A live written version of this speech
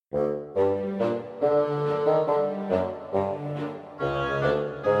Hello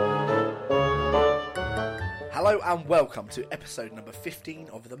and welcome to episode number 15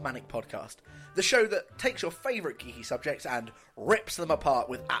 of the Manic Podcast, the show that takes your favourite geeky subjects and rips them apart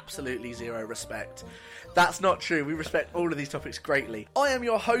with absolutely zero respect. That's not true, we respect all of these topics greatly. I am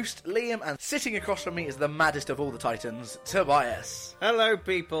your host, Liam, and sitting across from me is the maddest of all the titans, Tobias. Hello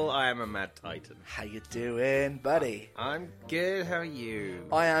people, I am a mad titan. How you doing, buddy? I'm good, how are you?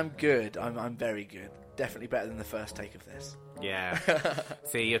 I am good, I'm very good. Definitely better than the first take of this. Yeah.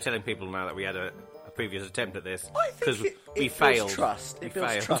 See, you're telling people now that we had a previous attempt at this. I think we it failed. Builds trust. It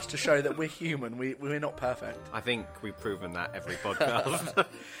builds trust to show that we're human. We're not perfect. I think we've proven that every podcast.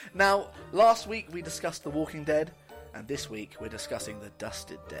 Now, last week we discussed The Walking Dead, and this week we're discussing The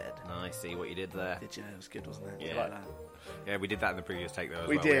Dusted Dead. I see what you did there. Did you know it was good, wasn't it? Yeah. Did you like that? Yeah, we did that in the previous take though as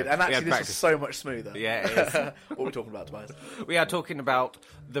we well. did, and actually this was so much smoother. Yeah, it is. What are we talking about, Tobias? We are talking about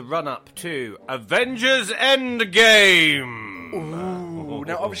the run-up to Avengers Endgame! Ooh.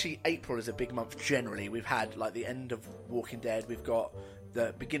 Now, obviously, April is a big month generally. We've had, like, the end of Walking Dead. We've got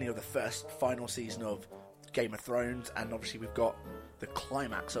the beginning of the final season of Game of Thrones. And, obviously, we've got the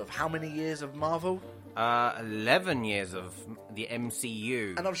climax of how many years of Marvel? 11 years of the MCU.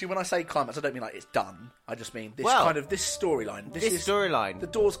 And, obviously, when I say climax, I don't mean, like, it's done. I just mean this storyline. This storyline. The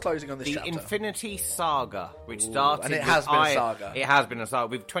door's closing on this chapter. The Infinity Saga, which started and it has been a saga. It has been a saga.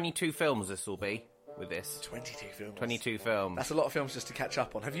 With 22 films, this will be. With this 22 films. 22 films. That's a lot of films just to catch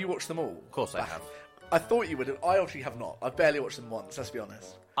up on. Have you watched them all? Of course I have. I thought you would have. I actually have not. I've barely watched them once, let's be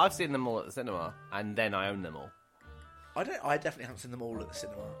honest. I've seen them all at the cinema, and then I own them all. I definitely haven't seen them all at the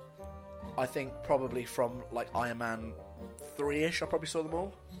cinema. I think probably from, like, Iron Man 3-ish, I probably saw them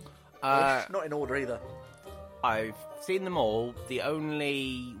all. Not in order either. I've seen them all. The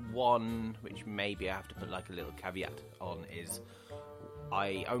only one, which maybe I have to put, like, a little caveat on, is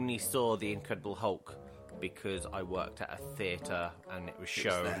I only saw The Incredible Hulk because I worked at a theatre and it was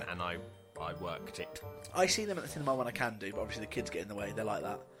shown and I worked it. I see them at the cinema when I can do, but obviously the kids get in the way. They're like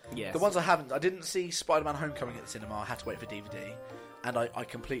that. Yes. The ones I didn't see Spider-Man Homecoming at the cinema. I had to wait for DVD. And I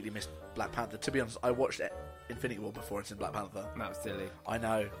completely missed Black Panther. To be honest, I watched Infinity War before I'd seen Black Panther. That was silly. I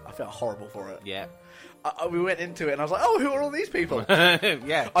know. I felt horrible for it. Yeah. We went into it and I was like, oh, who are all these people?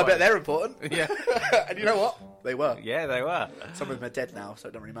 Yeah. I bet they're important. Yeah. And you know what? They were. Yeah, they were. Some of them are dead now, so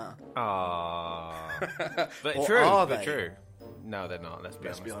it doesn't really matter. Aww. But or true. Are but they? true. No, they're not. Let's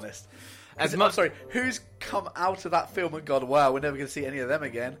be honest. I'm sorry, who's come out of that film and gone, wow, we're never going to see any of them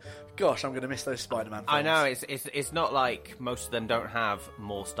again? Gosh, I'm going to miss those Spider-Man films. I know, it's not like most of them don't have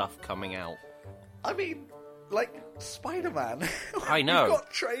more stuff coming out. I mean, like, Spider-Man. I know. We've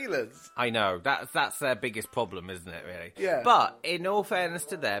got trailers. I know. That's their biggest problem, isn't it, really? Yeah. But, in all fairness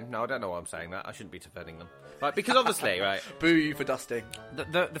to them, no, I don't know why I'm saying that. I shouldn't be defending them. Right, because obviously, right... Boo you for dusting.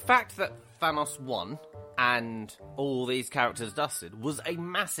 The fact that Thanos won and all these characters dusted was a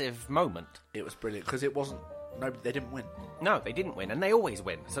massive moment. It was brilliant, because it wasn't... No, they didn't win. No, they didn't win, and they always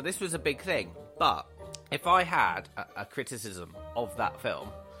win. So this was a big thing. But if I had a criticism of that film,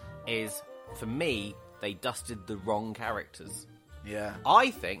 is, for me, they dusted the wrong characters. Yeah. I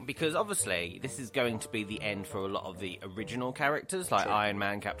think, because obviously this is going to be the end for a lot of the original characters, like Iron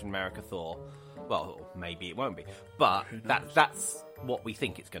Man, Captain America, Thor. Well, maybe it won't be. But that's what we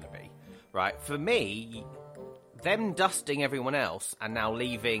think it's going to be. Right? For me, them dusting everyone else and now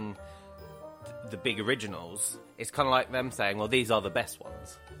leaving the big originals, it's kind of like them saying, well, these are the best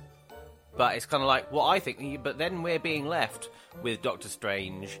ones. But it's kind of like, well, I think... But then we're being left with Doctor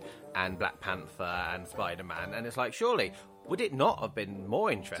Strange and Black Panther and Spider-Man, and it's like, surely, would it not have been more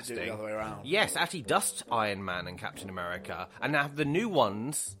interesting... To do it the other way around. Yes, actually dust Iron Man and Captain America, and have the new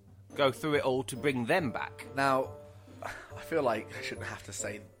ones go through it all to bring them back. Now, I feel like I shouldn't have to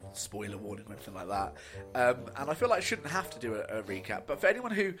say spoiler warning or anything like that. And I feel like I shouldn't have to do a recap, but for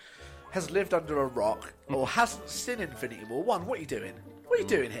anyone who has lived under a rock or hasn't seen Infinity War, what are you doing? What are you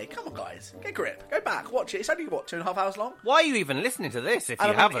doing here? Come on, guys. Get a grip. Go back. Watch it. It's only, 2.5 hours long? Why are you even listening to this if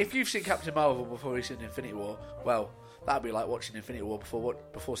you haven't? If you've seen Captain Marvel before you've seen Infinity War, well, that'd be like watching Infinity War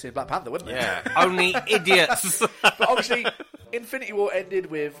before seeing Black Panther, wouldn't it? Yeah. Only idiots. But obviously, Infinity War ended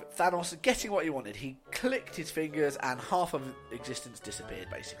with Thanos getting what he wanted. He clicked his fingers and half of existence disappeared,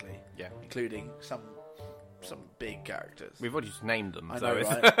 basically. Yeah. Including some big characters. We've already just named them. I know,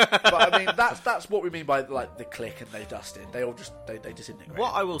 right? But I mean, that's what we mean by, like, the click and they dusted. They all just they disintegrate.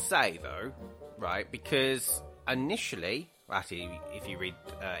 What I will say though, right, because initially, actually, if you read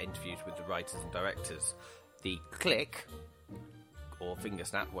interviews with the writers and directors, the click or finger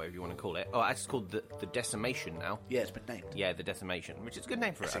snap, whatever you want to call it. Oh, it's called the decimation now. Yeah, it's been named. Yeah, the decimation, which is a good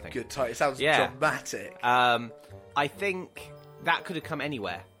name for It's it. I think a good title. It sounds dramatic. I think that could have come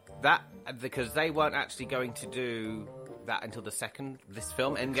anywhere. That, because they weren't actually going to do that until this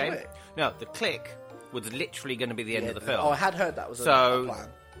film, Endgame. Click? No, the click was literally going to be the end of the film. Oh, I had heard that was a plan.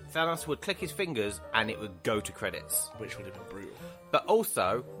 Thanos would click his fingers and it would go to credits. Which would have been brutal. But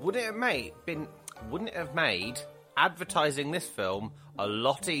also, wouldn't it have made advertising this film a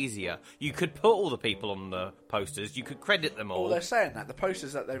lot easier? You could put all the people on the posters, you could credit them all. Well, they're saying that. The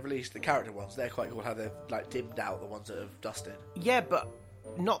posters that they've released, the character ones, they're quite cool how they've dimmed out the ones that have dusted. Yeah, but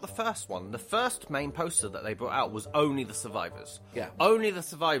not the first one. The first main poster that they brought out was only the survivors. Yeah. Only the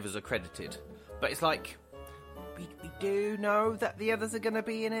survivors are credited. But it's like, we do know that the others are going to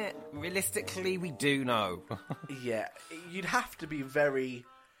be in it. Realistically, we do know. Yeah, you'd have to be very...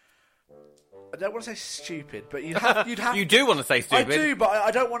 I don't want to say stupid, but you'd have... You do want to say stupid. I do, but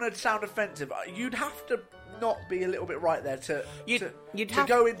I don't want to sound offensive. You'd have to not be a little bit right there to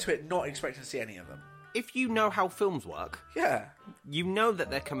go into it not expecting to see any of them. If you know how films work, yeah, you know that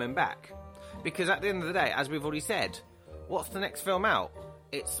they're coming back. Because at the end of the day, as we've already said, what's the next film out?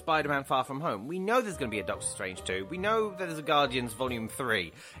 It's Spider-Man Far From Home. We know there's going to be a Doctor Strange 2. We know there's a Guardians Volume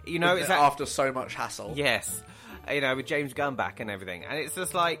 3. You know, it's after so much hassle. Yes. You know, with James Gunn back and everything. And it's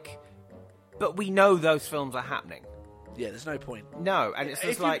just like... But we know those films are happening. Yeah, there's no point. No, and it's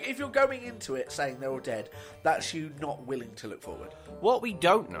just like... If you're going into it saying they're all dead, that's you not willing to look forward. What we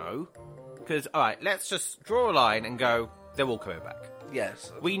don't know... Because, alright, let's just draw a line and go, they're all coming back.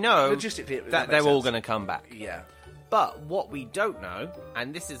 Yes. We know logistically that they're all going to come back. Yeah. But what we don't know,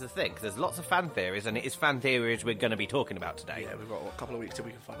 and this is the thing, because there's lots of fan theories, and it is fan theories we're going to be talking about today. Yeah, we've got a couple of weeks till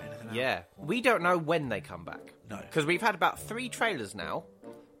we can find anything out. Yeah. We don't know when they come back. No. Because we've had about 3 trailers now,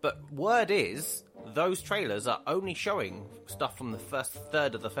 but word is, those trailers are only showing stuff from the first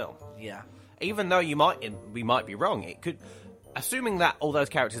third of the film. Yeah. Even though we might be wrong, it could... Assuming that all those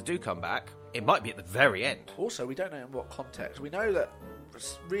characters do come back, it might be at the very end. Also, we don't know in what context. We know that,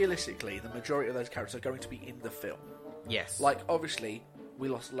 realistically, the majority of those characters are going to be in the film. Yes. Like, obviously, we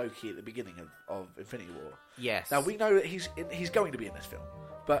lost Loki at the beginning of Infinity War. Yes. Now, we know that he's going to be in this film,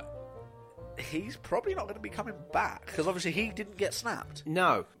 but he's probably not going to be coming back, because obviously he didn't get snapped.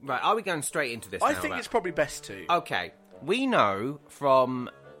 No. Right, are we going straight into this I now, think it's probably best to. Okay. We know from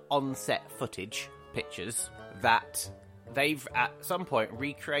on-set footage, pictures, that they've at some point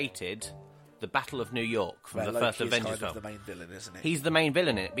recreated the Battle of New York from the first Avengers film. He's the main villain, isn't he? He's the main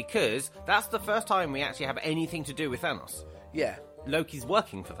villain in it, because that's the first time we actually have anything to do with Thanos. Yeah. Loki's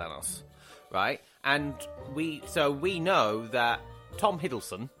working for Thanos, right? And we know that Tom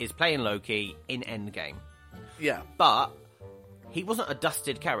Hiddleston is playing Loki in Endgame. Yeah. But he wasn't a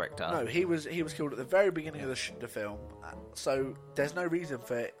dusted character. No, he was killed at the very beginning of the film, so there's no reason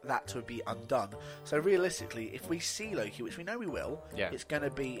for that to be undone. So realistically, if we see Loki, which we know we will, it's going to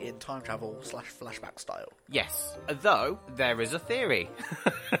be in time travel / flashback style. Yes, though there is a theory.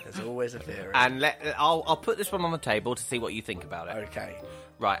 There's always a theory. And I'll put this one on the table to see what you think about it. Okay.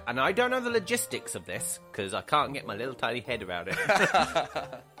 Right, and I don't know the logistics of this, because I can't get my little tiny head around it.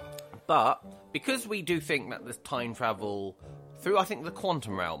 But, because we do think that there's time travel through, I think, the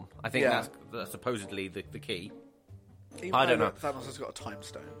quantum realm, I think that's supposedly the key. Even I don't know. Thanos has got a time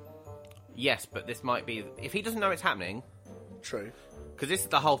stone. Yes, but this might be... If he doesn't know it's happening... True. Because this is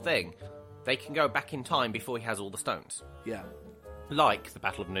the whole thing. They can go back in time before he has all the stones. Yeah. Like the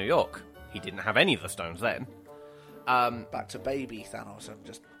Battle of New York. He didn't have any of the stones then. Back to baby Thanos and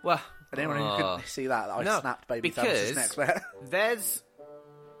just... Well... And anyone who couldn't see that, I snapped baby Thanos' neck there. There's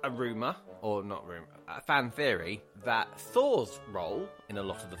a rumour, or not rumour, a fan theory, that Thor's role in a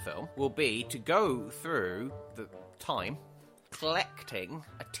lot of the film will be to go through the time collecting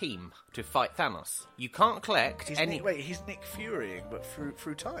a team to fight Thanos. You can't collect he's Nick Furying, but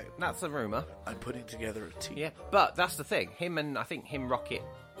through time. That's a rumour. I'm putting together a team. Yeah, but that's the thing. I think him, Rocket,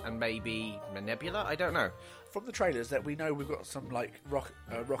 and maybe Nebula, I don't know. From the trailers, that we know we've got some like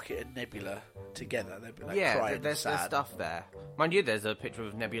Rocket and Nebula together. They're there's stuff there. Mind you, there's a picture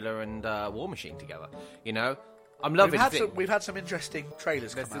of Nebula and War Machine together. You know, I'm loving. We've had some interesting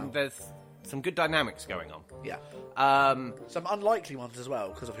trailers come out. There's some good dynamics going on. Yeah. Some unlikely ones as well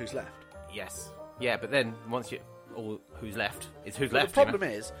because of who's left. Yes. Yeah, but then once who's left is who's well, left. The problem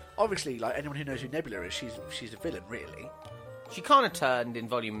is, obviously, like anyone who knows who Nebula is, she's a villain, really. She kind of turned in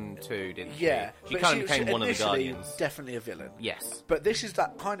Volume 2, didn't she? Yeah. She kind of became one of the Guardians. Definitely a villain. Yes. But this is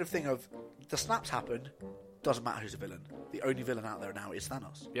that kind of thing of the snaps happen, doesn't matter who's a villain. The only villain out there now is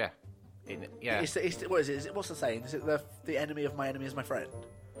Thanos. Yeah. What is it? What's the saying? Is it the enemy of my enemy is my friend?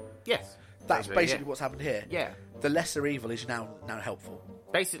 Yes. That's basically what's happened here. Yeah. The lesser evil is now helpful.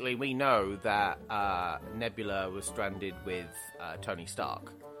 Basically, we know that Nebula was stranded with Tony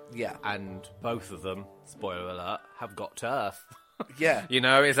Stark. Yeah. And both of them, spoiler alert, have got to Earth. Yeah. You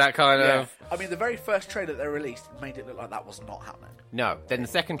know, is that kind of... I mean, the very first trailer they released made it look like that was not happening. No. Then the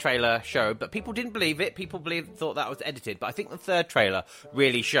second trailer showed, but people didn't believe it. People thought that was edited. But I think the third trailer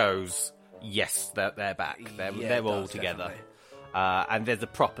really shows, yes, they're back. They're all together. And there's a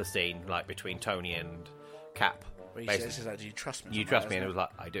proper scene, like, between Tony and Cap. Where he says, do you trust me? You trust me? And it was like,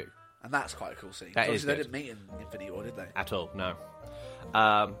 I do. And that's quite a cool scene. That is They good. didn't meet in Infinity War, did they? At all, no.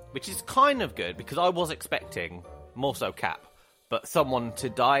 Which is kind of good, because I was expecting, more so Cap, but someone to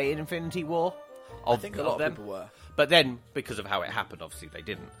die in Infinity War. I think a lot of people were. But then, because of how it happened, obviously they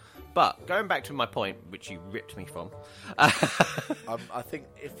didn't. But, going back to my point, which you ripped me from... I think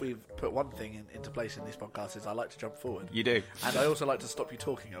if we've put one thing into place in this podcast is I like to jump forward. You do. And I also like to stop you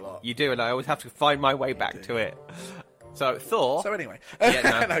talking a lot. You do, and I always have to find my way back to it. So, Thor... So anyway.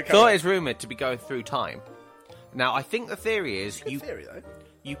 Thor is rumoured to be going through time. Now, I think the theory is... Good theory, though.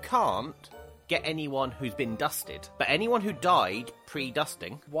 You can't get anyone who's been dusted, but anyone who died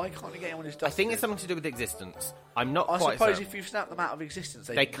pre-dusting... Why can't you get anyone who's dusted? I think it's something to do with existence. I'm not quite I suppose certain. if you snap them out of existence,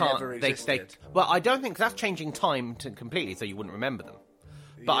 They can't. never existed. Well, I don't think that's changing time completely, so you wouldn't remember them.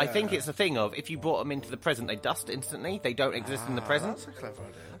 But I think it's a thing of, if you brought them into the present, they dust instantly. They don't exist in the present. That's a clever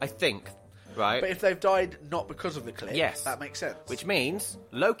idea. I think, right? But if they've died not because of the clip, yes, that makes sense. Which means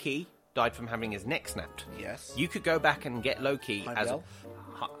Loki died from having his neck snapped. Yes. You could go back and get Loki Heimdall.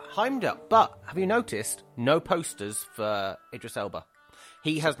 as Heimdall. But have you noticed no posters for Idris Elba?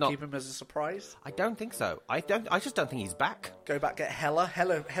 He has not. Keep him as a surprise? I don't think so. I just don't think he's back. Go back, get Hela.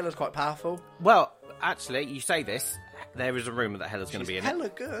 Hela's quite powerful. Well, actually, you say this. There is a rumour that Hela's going to be in Hela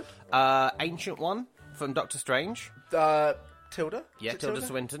it. good. Ancient One from Doctor Strange. Tilda? Yeah, Tilda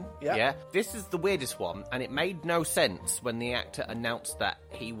Swinton. Yeah. This is the weirdest one, and it made no sense when the actor announced that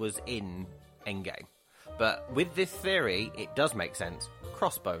he was in Endgame. But with this theory, it does make sense.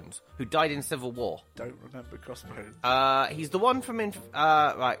 Crossbones, who died in Civil War. Don't remember Crossbones. He's the one from...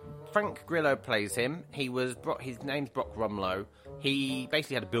 right, Frank Grillo plays him. His name's Brock Rumlow. He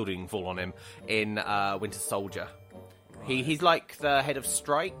basically had a building fall on him in Winter Soldier. Right. He's like the head of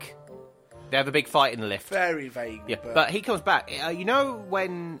Strike. They have a big fight in the lift. Very vague. Yeah, but he comes back. You know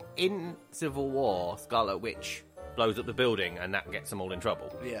when in Civil War, Scarlet Witch blows up the building and that gets them all in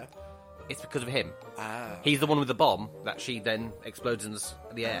trouble? Yeah. It's because of him. Ah. He's the one with the bomb that she then explodes in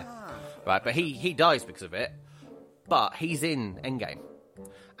the air. Right, but he dies because of it. But he's in Endgame.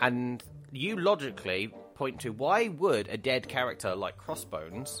 And you logically point to, why would a dead character like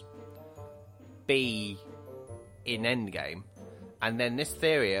Crossbones be in Endgame? And then this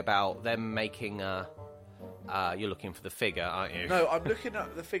theory about them making you're looking for the figure, aren't you? No, I'm looking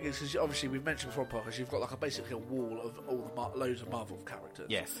at the figures because obviously we've mentioned before on podcast you've got like basically a wall of all the loads of Marvel characters.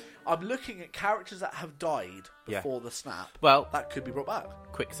 Yes. I'm looking at characters that have died before the snap. Well, that could be brought back.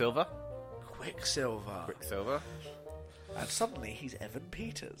 Quicksilver. Quicksilver. And suddenly he's Evan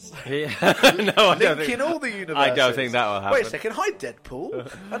Peters. Yeah. No, I don't Linking all the universes. I don't think that will happen. Wait a second, hi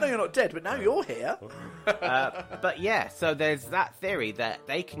Deadpool. I know you're not dead, but now you're here. But yeah, so there's that theory that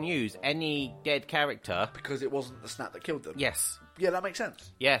they can use any dead character because it wasn't the snap that killed them. Yes. Yeah, that makes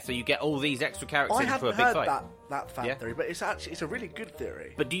sense. Yeah, so you get all these extra characters I in for a hadn't big heard fight. that fan theory, but it's a really good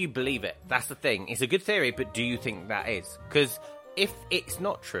theory. But do you believe it? That's the thing. It's a good theory, but do you think that is? Because if it's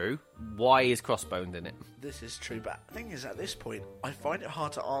not true, why is Crossbones in it? This is true, but the thing is, at this point, I find it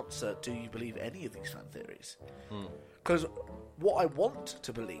hard to answer, do you believe any of these fan theories? Because what I want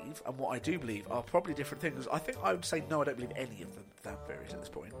to believe and what I do believe are probably different things. I think I would say no, I don't believe any of the fan theories at this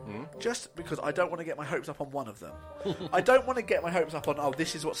point. Just because I don't want to get my hopes up on one of them. I don't want to get my hopes up on, oh,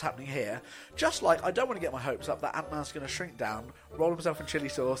 this is what's happening here. Just like I don't want to get my hopes up that Ant-Man's going to shrink down, roll himself in chili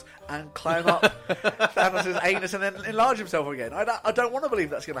sauce, and climb up Thanos' anus and then enlarge himself again. I don't want to believe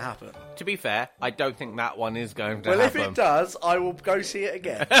that's going to happen. To be fair, I don't think that one is going to happen. Well, if it does, I will go see it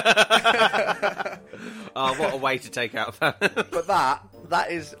again. Oh, what a way to take out Thanos. But that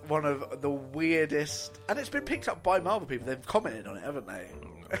is one of the weirdest, and it's been picked up by Marvel people. They've commented on it, haven't they?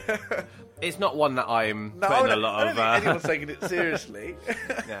 It's not one that I'm putting a lot of. I don't think anyone's taking it seriously.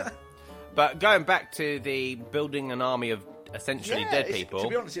 Yeah. But going back to the building an army of essentially dead people. To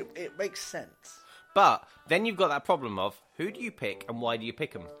be honest, it makes sense. But then you've got that problem of who do you pick and why do you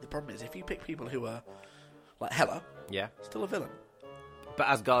pick them? The problem is if you pick people who are like Hela, still a villain. But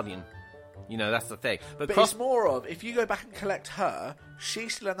Asgardian. You know, that's the thing. But it's more of, if you go back and collect her,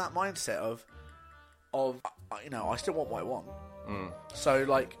 she's still in that mindset of I still want what I want. So,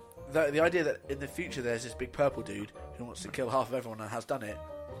 like, the idea that in the future there's this big purple dude who wants to kill half of everyone and has done it,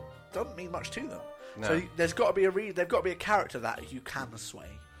 doesn't mean much to them. No. So there's got to be they've got to be a character that you can sway.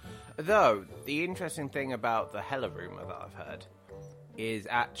 Though, the interesting thing about the Hela rumour that I've heard is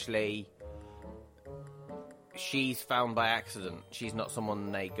actually she's found by accident. She's not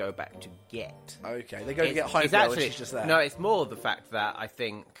someone they go back to get. Okay, they go to get Heimdall and she's just there. No, it's more the fact that I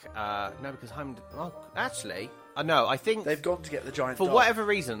think... no, because Heimdall... Oh, actually... no, I think... They've gone to get the giant For dog. whatever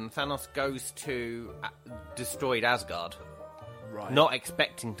reason, Thanos goes to destroyed Asgard. Right. Not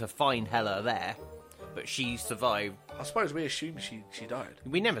expecting to find Hela there, but she survived. I suppose we assume she died.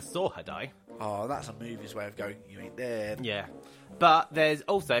 We never saw her die. Oh, that's a movie's way of going, you ain't dead. Yeah. But there's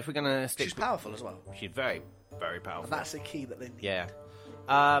also, if we're going to stick... She's powerful as well. She's very, very powerful. And that's the key that they need. Yeah.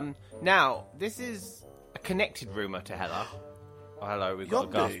 Now, this is a connected rumour to Hela. Oh, hello, we've got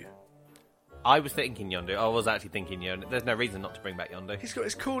a gasp. Yondu. I was thinking Yondu. I was actually thinking Yondu. There's no reason not to bring back Yondu. He's got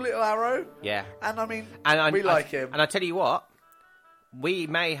his cool little arrow. Yeah. And I mean, we like him. And I tell you what, we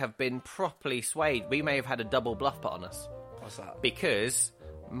may have been properly swayed. We may have had a double bluff put on us. What's that? Because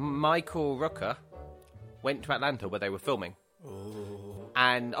Michael Rooker went to Atlanta where they were filming. Ooh.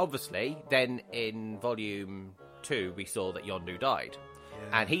 And obviously, then in Volume 2, we saw that Yondu died.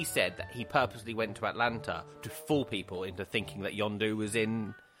 Yeah. And he said that he purposely went to Atlanta to fool people into thinking that Yondu was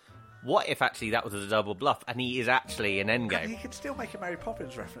in... What if actually that was a double bluff and he is actually in Endgame? You can still make a Mary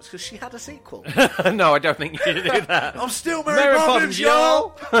Poppins reference because she had a sequel. No, I don't think you should do that. I'm still Mary Poppins,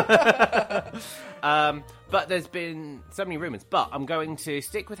 y'all! But there's been so many rumours. But I'm going to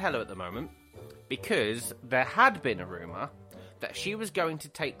stick with Hela at the moment because there had been a rumour that she was going to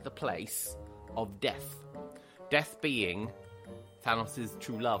take the place of Death. Death being Thanos'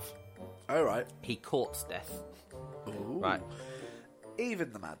 true love. Oh, right. He courts Death. Ooh. Right.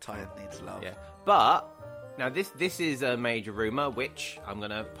 Even the Mad Titan needs love. Yeah. But, now this is a major rumour, which I'm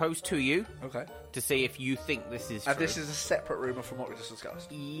going to pose to you. Okay. To see if you think this is true. And this is a separate rumour from what we just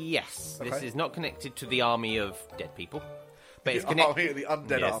discussed? Yes. Okay. This is not connected to the army of dead people. But it's the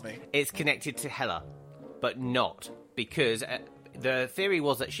undead army. It's connected to Hela, but not. Because the theory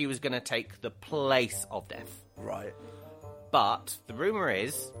was that she was going to take the place of Death. Right. But the rumour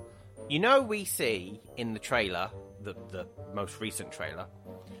is, you know, we see in the trailer, the most recent trailer,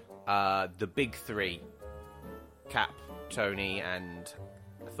 the big three, Cap, Tony, and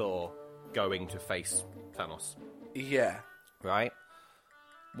Thor, going to face Thanos. Yeah. Right?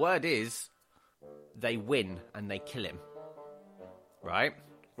 Word is, they win and they kill him. Right?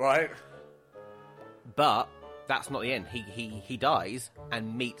 Right. But that's not the end. He dies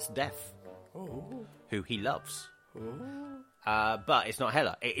and meets Death, Ooh. who he loves. Ooh. But it's not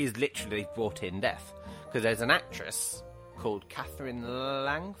Hela. It is literally brought in Death. Because there's an actress called Catherine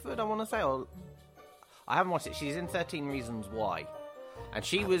Langford, I want to say. Or I haven't watched it. She's in 13 Reasons Why. And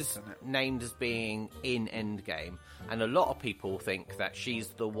she was named as being in Endgame. And a lot of people think that she's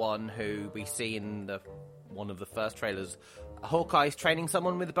the one who we see in one of the first trailers. Hawkeye's training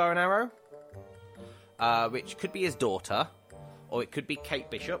someone with a bow and arrow. Which could be his daughter. Or it could be Kate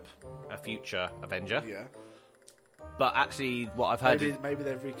Bishop, a future Avenger. Yeah. But actually, what I've heard... Maybe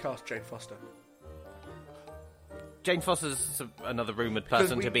they've recast Jane Foster. Jane Foster's another rumoured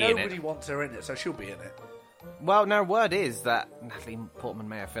person to be in it. Nobody wants her in it, so she'll be in it. Well, no, word is that Natalie Portman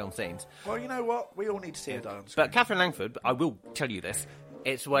may have filmed scenes. Well, you know what? We all need to see her die on screen. But Catherine Langford, I will tell you this,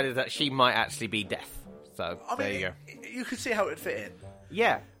 it's whether that she might actually be Death. So, there you go. You could see how it would fit in.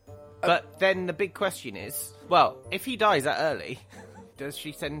 Yeah. But then the big question is, well, if he dies that early, does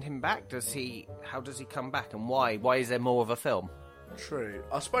she send him back? How does he come back? And why? Why is there more of a film? True.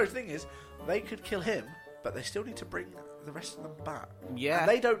 I suppose the thing is, they could kill him, but they still need to bring the rest of them back. Yeah. And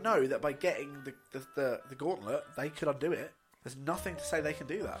they don't know that by getting the gauntlet, they could undo it. There's nothing to say they can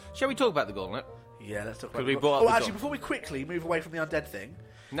do that. Shall we talk about the gauntlet? Yeah, let's talk Could about we the brought up gauntlet. the Actually, before we quickly move away from the undead thing...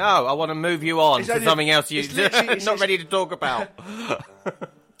 No, I want to move you on to something else you're not ready to talk about.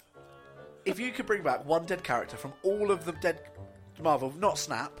 If you could bring back one dead character from all of the dead Marvel, not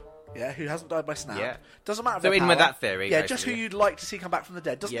Snap, yeah, who hasn't died by Snap, Yeah. doesn't matter if So they're in with power, that theory, yeah, basically. just who you'd like to see come back from the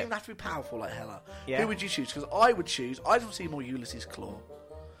dead. Doesn't Yeah. even have to be powerful like Hela. Yeah. Who would you choose? Because I would choose, I want to see more Ulysses Claw.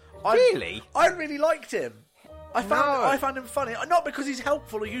 Really? I really liked him. I found him funny. Not because he's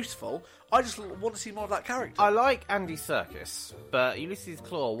helpful or useful. I just want to see more of that character. I like Andy Serkis, but Ulysses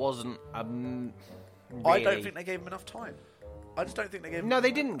Claw wasn't really... I don't think they gave him enough time. I just don't think they gave him... No,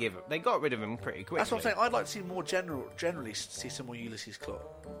 they didn't give him. They got rid of him pretty quickly. That's what I'm saying. I'd like to see more generally see some more Ulysses Claw.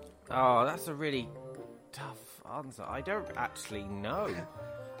 Oh, that's a really tough answer. I don't actually know.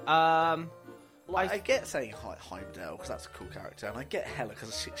 I get saying Heimdall because that's a cool character, and I get Hela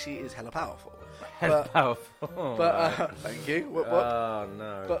because she is hella powerful. Hella powerful. But thank you. What? Oh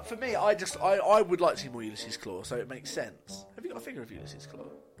no. But for me, I would like to see more Ulysses Claw, so it makes sense. Have you got a figure of Ulysses Claw?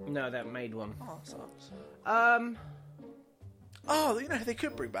 No, that made one. Oh, that sucks. Who? Oh, you know who they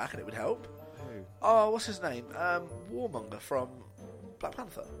could bring back and it would help? Oh, what's his name? Warmonger from Black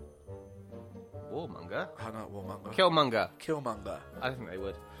Panther. Warmonger? Oh, not Warmonger. Killmonger. Killmonger. I think they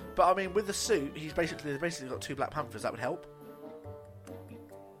would. But I mean, with the suit, they've basically got 2 Black Panthers. That would help.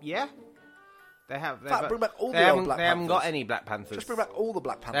 Yeah. They have. Bring back all they the haven't, old Black They haven't got Panthers. any Black Panthers. Just bring back all the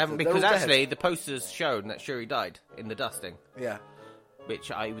Black Panthers. They haven't, They're because all dead. actually the posters showed that Shuri died in the dusting, Yeah. which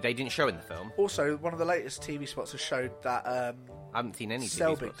they didn't show in the film. Also, one of the latest TV spots has showed that I haven't seen any TV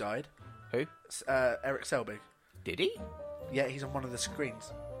Selbig spots. died. Who? Eric Selbig. Did he? Yeah, he's on one of the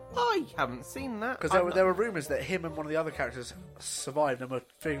screens. I haven't seen that. Because there were rumours that him and one of the other characters survived and were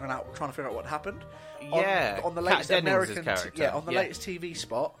trying to figure out what happened. Yeah, on the Kat latest Dennings' American, character. on the latest TV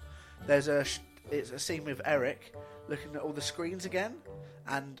spot, there's it's a scene with Eric looking at all the screens again,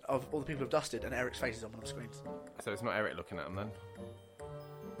 and of all the people who've dusted, and Eric's face is on one of the screens. So it's not Eric looking at them then.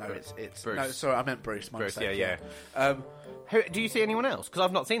 No, it's Bruce. no. Sorry, I meant Bruce. My Bruce, mistake, yeah. Who, do you see anyone else? Because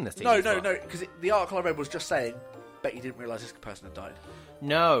I've not seen this TV No, spot. because the article I read was just saying, bet you didn't realise this person had died.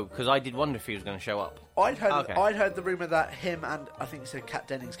 No, because I did wonder if he was going to show up. I'd heard Okay. I'd heard the rumour that him and I think it's Kat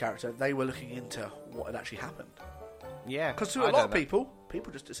Dennings' character, they were looking into what had actually happened. Yeah. Because to a lot of people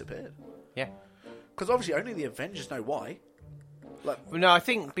just disappeared. Yeah. Because obviously only the Avengers know why. No, I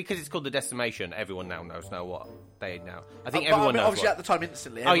think because it's called the Decimation, everyone now knows what they know. I think but everyone knows obviously what. at the time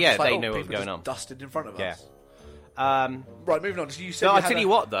instantly. Oh, yeah, everyone's like, they knew what was people going just on. Dusted in front of Yeah. us. Right, moving on. So you said No, you I'll had tell you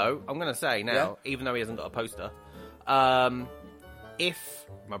what, though. I'm going to say now, Yeah? even though he hasn't got a poster, if...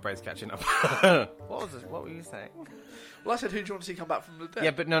 My brain's catching up. What were you saying? Well, I said, who do you want to see come back from the dead?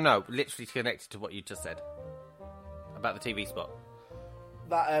 Yeah, but no, literally connected to what you just said. About the TV spot.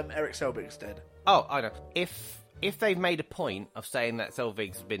 That Eric Selbig's dead. Oh, I know. If they've made a point of saying that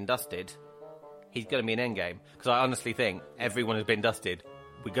Selvig's been dusted, he's going to be in Endgame. Because I honestly think everyone has been dusted.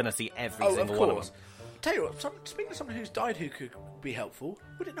 We're going to see every single one of them. Tell you what, speaking of someone who's died who could be helpful,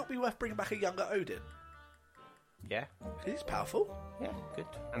 would it not be worth bringing back a younger Odin? Yeah. He's powerful. Yeah, good.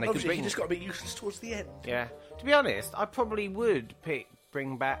 And they Obviously, could he just got to be useless towards the end. Yeah. To be honest, I probably would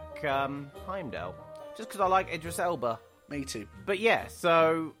bring back Heimdall. Just because I like Idris Elba. Me too. But yeah,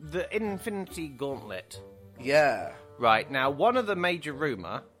 so the Infinity Gauntlet. Yeah. Right, now one of the major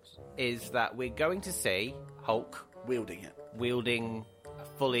rumours is that we're going to see Hulk Wielding it. wielding a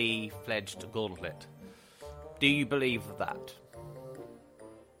fully fledged gauntlet. Do you believe that?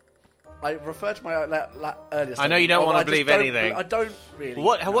 I referred to my earlier. I know you don't want to believe anything. I don't really.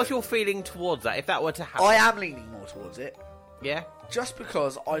 What's your feeling towards that? If that were to happen, I am leaning more towards it, yeah. just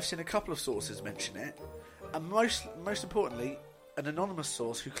because I've seen a couple of sources mention it, and most importantly, an anonymous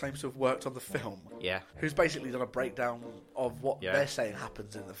source who claims to have worked on the film. Yeah. Who's basically done a breakdown of what Yeah. they're saying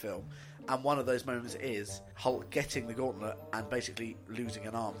happens in the film, and one of those moments is Hulk getting the gauntlet and basically losing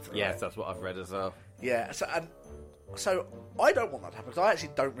an arm through Yes, it. that's what I've read as well. Yeah. So I don't want that to happen because I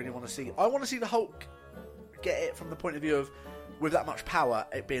actually don't really want to see. I want to see the Hulk get it from the point of view of, with that much power,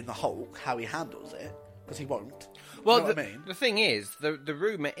 it being the Hulk, how he handles it, because he won't. Well, You know what I mean? the thing is, the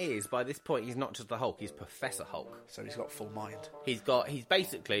rumour is, by this point, he's not just the Hulk, he's Professor Hulk. So he's got full mind. He's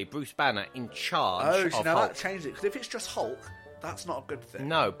basically Bruce Banner in charge Oh, of so now Hulk. that changes it. Because if it's just Hulk, that's not a good thing.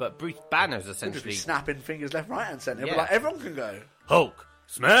 No, but Bruce Banner's He'll just be essentially... snapping fingers left, right, and centre. Yeah. But like everyone can go Hulk,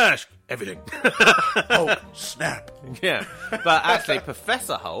 smash everything. Hulk, snap. Yeah, but actually,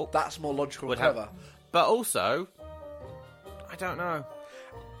 Professor Hulk That's more logical would and clever. have... But also, I don't know.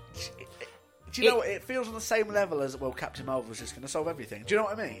 Do you know what? It feels on the same level as, well, Captain Marvel was just going to solve everything. Do you know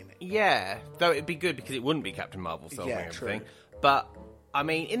what I mean? Yeah, though it'd be good because it wouldn't be Captain Marvel solving Yeah, everything. true. But, I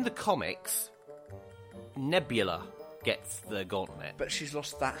mean, in the comics, Nebula gets the gauntlet. But she's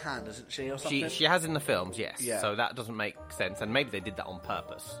lost that hand, hasn't she, or something? She has in the films, yes. Yeah. So that doesn't make sense. And maybe they did that on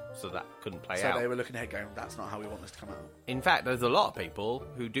purpose, so that couldn't play So out. they were looking ahead going, that's not how we want this to come out. In fact, there's a lot of people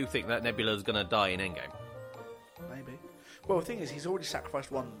who do think that Nebula's going to die in Endgame. Maybe. Well, the thing is, he's already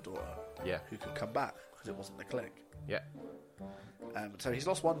sacrificed one daughter. Yeah. Who could come back, because it wasn't the click. Yeah. So he's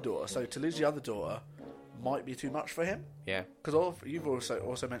lost one daughter, so to lose the other daughter might be too much for him. Yeah. Because you've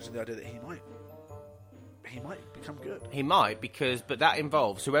also mentioned the idea that he might become good. He might, but that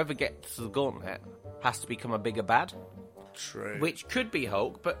involves whoever gets the gauntlet has to become a bigger bad. True. Which could be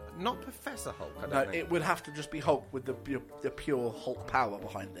Hulk, but not Professor Hulk, I don't think. It would have to just be Hulk with the pure Hulk power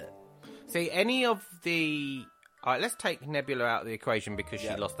behind it. See, any of the... Alright, let's take Nebula out of the equation because she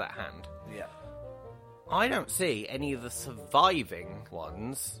Yeah. lost that hand. Yeah. I don't see any of the surviving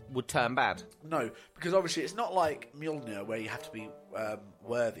ones would turn bad. No, because obviously it's not like Mjolnir where you have to be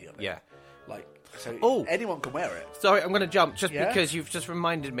worthy of it. Yeah. So anyone can wear it. Sorry, I'm going to jump just Yeah? because you've just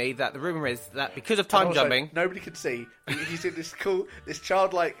reminded me that the rumour is that because of And time also, jumping... nobody could see. He's in this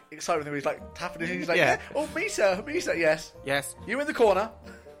childlike excitement where he's like tapping his he's like, Yeah. oh, Misa, yes. Yes. You in the corner.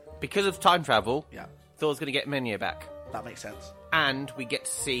 Because of time travel, Yeah. Thor's going to get Mjolnir back. that makes sense. And we get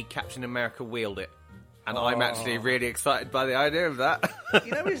to see Captain America wield it. And I'm actually really excited by the idea of that.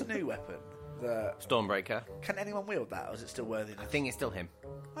 You know his new weapon? The Stormbreaker. Can anyone wield that, or is it still worthy? I think it's still him.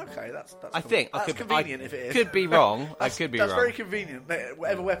 Okay, that's that's convenient if it is. Could be wrong. I could be wrong. That's very convenient.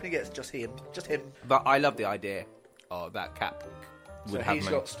 Whatever weapon he gets, just him. But I love the idea of that Cap would have he's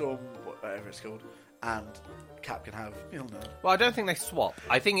got Storm, whatever it's called, and Cap can have Mjolnir. Well, I don't think they swap.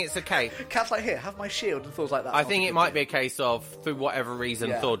 I think it's a case. Cap's like, here, have my shield, and Thor's like that. I think it might be a case of, through whatever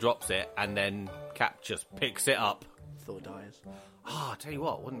reason, Thor drops it, and then Cap just picks it up. Thor dies. I'll tell you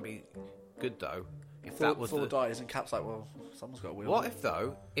what, wouldn't be good though if Thor, that was Thor dies, and Cap's like, well, someone's got to wield it. What if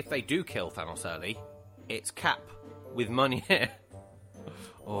though, if they do kill Thanos early, it's Cap with money here?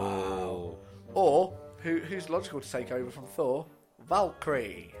 Wow. Or who's logical to take over from Thor?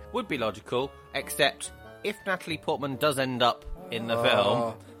 Valkyrie. Would be logical, except if Natalie Portman does end up in the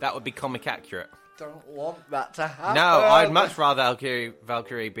film, that would be comic accurate. Don't want that to happen. No, I'd much rather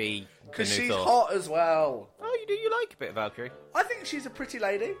Valkyrie be the new because she's Thor. hot as well. Oh, you do? You like a bit of Valkyrie? I think she's a pretty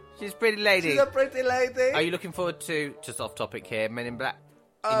lady. She's a pretty lady. She's a pretty lady. Are you looking forward to, just off topic here, Men in Black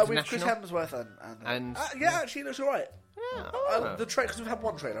with Chris Hemsworth and yeah, actually looks alright. Yeah. The trailer, because we've had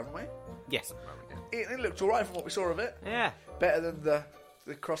one trailer, haven't we? Yes. It looked alright from what we saw of it. Yeah. Better than the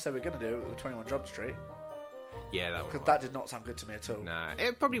cross they were going to do with 21 Jump Street. Yeah, that because that did not sound good to me at all. Nah,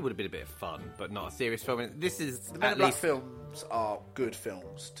 it probably would have been a bit of fun, but not a serious film. This is the Men in Black films are good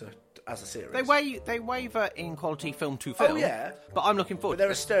films as a series. They waver in quality film to film. Oh yeah, but I'm looking forward. But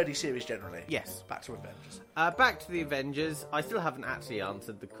they're a sturdy series generally. Yes. Back to Avengers. Back to the Avengers. I still haven't actually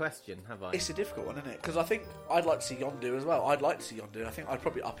answered the question, have I? It's a difficult one, isn't it? Because I think I'd like to see Yondu as well. I'd like to see Yondu. I think I'd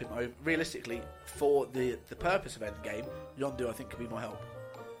probably up him over. Realistically, for the purpose of Endgame, Yondu I think could be more help.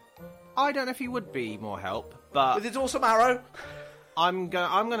 I don't know if he would be more help, but with his awesome arrow. I'm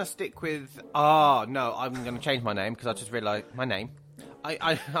gonna stick with. Oh no, I'm gonna change my name because I just realised my name.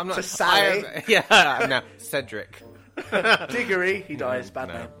 I'm not. To Sally. No, Cedric. Diggory. He dies. Bad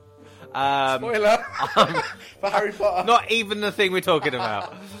name. Spoiler for Harry Potter. Not even the thing we're talking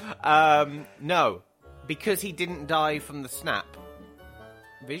about. No, because he didn't die from the snap.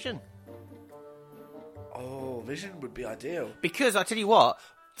 Vision. Oh, Vision would be ideal. Because I tell you what,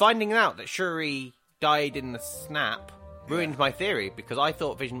 finding out that Shuri died in the snap ruined my theory, because I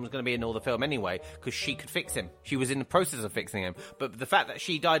thought Vision was going to be in all the film anyway, because she could fix him. She was in the process of fixing him. But the fact that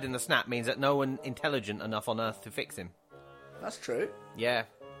she died in the snap means that no one intelligent enough on Earth to fix him. That's true. Yeah.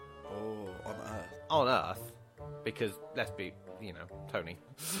 Oh, on Earth. On Earth. Because, let's be, Tony.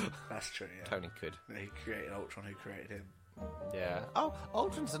 That's true, yeah. Tony could. He created Ultron, who created him. Yeah. Oh,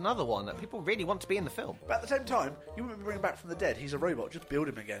 Ultron's another one that people really want to be in the film. But at the same time, you wouldn't bring him back from the dead. He's a robot. Just build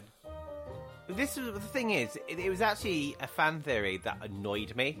him again. The thing is, it was actually a fan theory that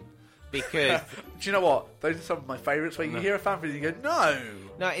annoyed me. Because... Do you know what? Those are some of my favourites where you hear a fan theory and you go, no!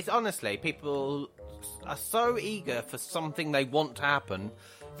 No, it's honestly, people are so eager for something they want to happen.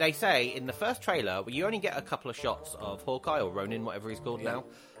 They say in the first trailer, you only get a couple of shots of Hawkeye or Ronin, whatever he's called now.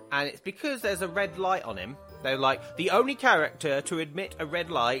 And it's because there's a red light on him. They're like, the only character to emit a red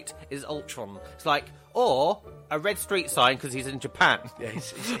light is Ultron. It's like, or a red street sign because he's in Japan. Yeah,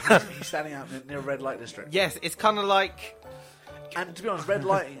 he's standing out near a red light district. Yes, it's kind of like... And to be honest, red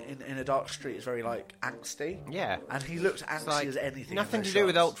light in a dark street is very, angsty. Yeah. And he looks angsty as anything. Nothing to do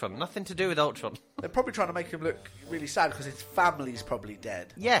with Ultron. Nothing to do with Ultron. They're probably trying to make him look really sad because his family's probably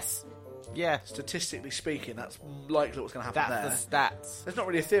dead. Yes. Yeah. Statistically speaking, that's likely what's going to happen there. That's the stats. There's not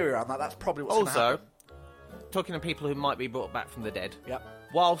really a theory around that. That's probably what's going to happen. Also, talking to people who might be brought back from the dead. Yep.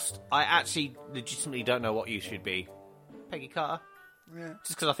 Whilst I actually legitimately don't know what you should be. Peggy Carter. Yeah.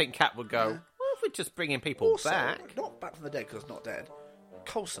 Just because I think Kat would go, well, if we're just bringing people back. Not back from the dead because not dead.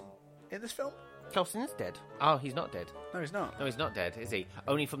 Coulson. In this film? Coulson is dead. Oh, he's not dead. No, he's not. No, he's not dead, is he?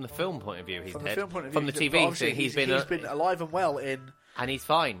 Only from the film point of view, he's dead. From the film point of view. From the TV thing, he's been alive and well in... And he's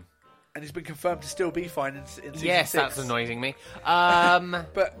fine. And he's been confirmed to still be fine in season 6. Yes, that's annoying me.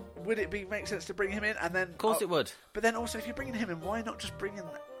 But would it make sense to bring him in and then... Of course it would. But then also, if you're bringing him in, why not just bring in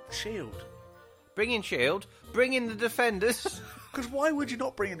S.H.I.E.L.D.? Bring in S.H.I.E.L.D., bring in the Defenders. Because why would you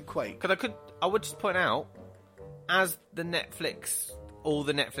not bring in Quake? Because I would just point out, as all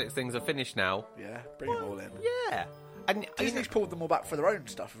the Netflix things are finished now. Yeah, bring them all in. Yeah. And Disney's pulled them all back for their own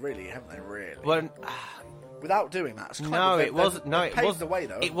stuff, really, haven't they? Really. Well, without doing that, it's it wasn't. No, it wasn't the way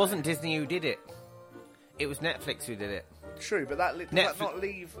though. It wasn't Disney who did it. It was Netflix who did it. True, but does that not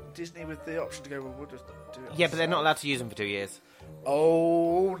leave Disney with the option to go? Well, we'll just do it. Yeah, but they're not allowed to use them for 2 years.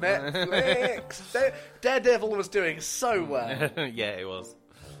 Oh, Netflix! Daredevil was doing so well. Yeah, it was.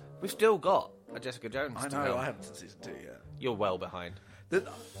 We've still got a Jessica Jones. I know. I haven't seen season 2 yet. You're well behind.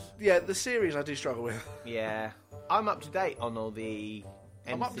 The series I do struggle with. Yeah. I'm up to date on all the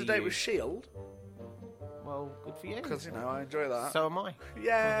MCU. I'm up to date with S.H.I.E.L.D. Well, good for you. because I enjoy that. So am I.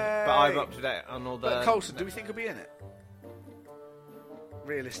 Yay! But I'm up to date on all the... But Coulson, do we think he'll be in it?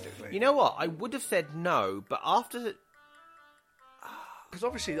 Realistically, You know what? I would have said no, but after... because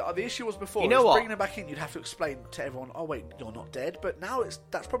obviously the issue was before. You know what? Bringing him back in, you'd have to explain to everyone. Oh wait, you're not dead. But now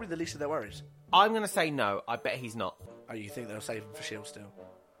that's probably the least of their worries. I'm going to say no. I bet he's not. Oh, you think they'll save him for S.H.I.E.L.D. still?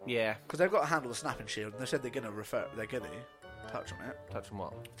 Yeah. Because they've got to handle the snapping shield, and they said they're going to touch on it. Touch on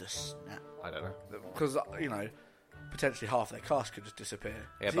what? The snap. I don't know. Because potentially half their cast could just disappear.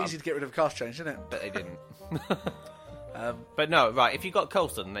 Yeah, It's but easy to get rid of a cast change, isn't it? But they didn't. But no, right, if you got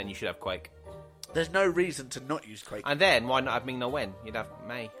Coulson, then you should have Quake. There's no reason to not use Quake. And then, why not have Ming-Na Wen? You'd have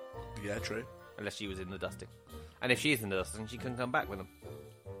May. Yeah, true. Unless she was in the dusting. And if she is in the dusting, she can come back with them.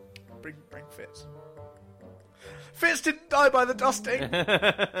 Bring Fitz. Fitz didn't die by the dusting.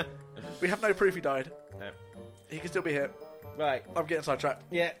 We have no proof he died. No. He can still be here. Right. I'm getting sidetracked.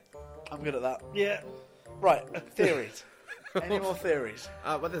 Yeah. I'm good at that. Yeah. Right, theories. Any more theories?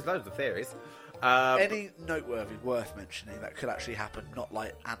 Well, there's loads of theories. Any noteworthy, worth mentioning that could actually happen, not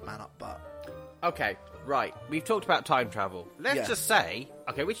like Ant-Man up butt? Okay, right. We've talked about time travel. Let's Yeah. just say,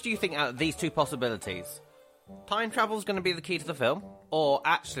 okay, which do you think out of these two possibilities? Time travel's going to be the key to the film? Or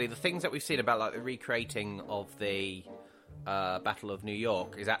actually, the things that we've seen about like the recreating of the Battle of New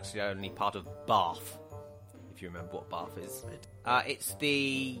York is actually only part of Bath, if you remember what Bath is. It's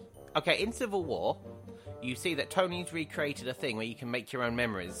the... Okay, in Civil War, you see that Tony's recreated a thing where you can make your own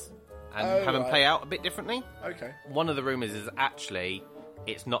memories and have them play out a bit differently. Okay. One of the rumours is actually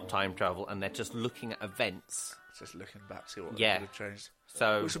it's not time travel and they're just looking at events. Just looking back, see what would Yeah. have changed.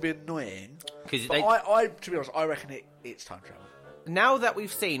 So, Which would be annoying. because But I, to be honest, I reckon it's time travel. now that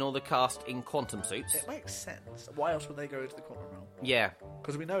we've seen all the cast in quantum suits, It makes sense. Why else would they go into the quantum realm? yeah,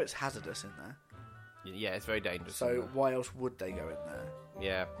 Because we know it's hazardous in there. yeah, it's very dangerous. So why else would they go in there?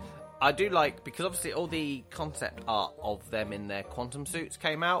 Yeah. I do like, because obviously all the concept art of them in their quantum suits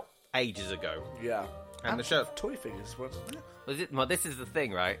came out ages ago. Yeah. And the show... Toy figures, wasn't it? Well, this is the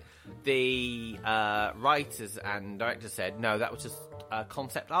thing, right? The writers and directors said, no, that was just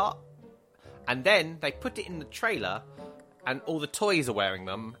concept art. And then they put it in the trailer, and all the toys are wearing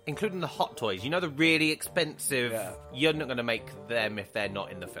them, including the hot toys. You know, the really expensive... Yeah. You're not going to make them if they're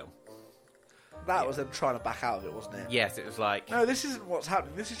not in the film. That was them trying to back out of it, wasn't it? Yes, it was like... No, this isn't what's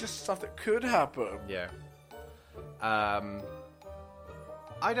happening. This is just stuff that could happen. Yeah.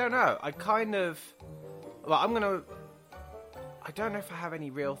 I don't know. I kind of... Well, I'm going to... I don't know if I have any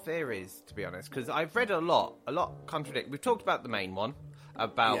real theories, to be honest, because I've read a lot contradict. We've talked about the main one,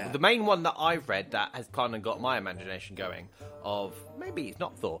 the main one that I've read that has kind of got my imagination going, of maybe it's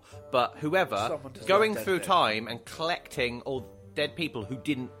not Thor, but whoever, Someone just going left through dead. time and collecting all dead people who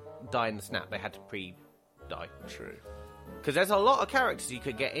didn't die in the snap. They had to pre-die. True. Because there's a lot of characters you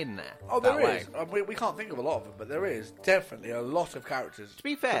could get in there. Oh, that there way. is. We can't think of a lot of them, but there is definitely a lot of characters. To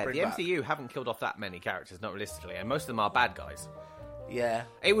be fair, bring the back. MCU haven't killed off that many characters, not realistically, and most of them are bad guys. Yeah.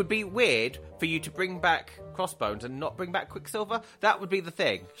 It would be weird for you to bring back Crossbones and not bring back Quicksilver. That would be the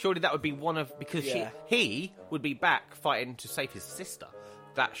thing. Surely that would be one of... Because Yeah. he would be back fighting to save his sister.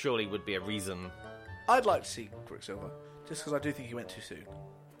 That surely would be a reason... I'd like to see Quicksilver, just because I do think he went too soon.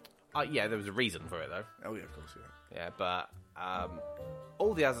 Yeah, there was a reason for it, though. Oh, yeah, of course, yeah. Yeah, but...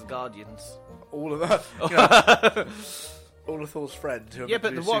 all the Asgardians... All of that. All of Thor's friends. Who are Yeah, meant but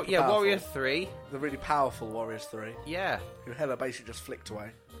to the be super powerful. Warrior 3... The really powerful Warriors 3, Yeah. who Hela basically just flicked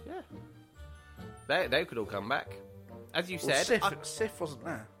away. Yeah. They could all come back. As you Well, said... Sif wasn't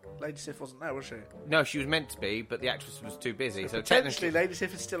there. Lady Sif wasn't there, was she? No, she was meant to be, but the actress was too busy. So Potentially, technically... Lady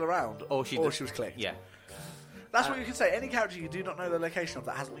Sif is still around. Or she was clicked. Yeah. That's what you can say. Any character you do not know the location of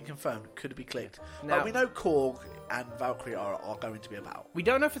that hasn't been confirmed could be clicked. Now- Like, we know Korg and Valkyrie are going to be about. We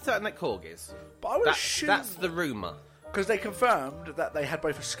don't know for certain that Korg is. But I would assume... That's the rumour. Because they confirmed that they had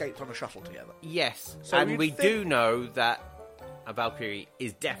both escaped on a shuttle together. Yes, So and you'd we think- do know that Valkyrie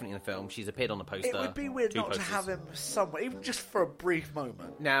is definitely in the film. She's appeared on the poster. It would be weird two not posters. to have him somewhere, even just for a brief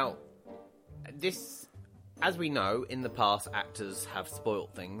moment. Now, this, as we know, in the past, actors have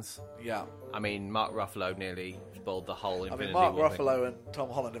spoilt things. Yeah. I mean, Mark Ruffalo nearly spoiled the whole I Infinity mean, Mark War thing. Ruffalo and Tom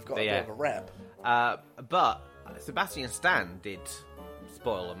Holland have got a bit of a rep. But Sebastian Stan did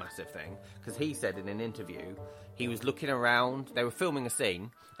spoil a massive thing, because he said in an interview he was looking around, they were filming a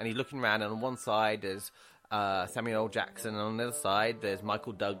scene, and he's looking around, and on one side there's Samuel L. Jackson, and on the other side there's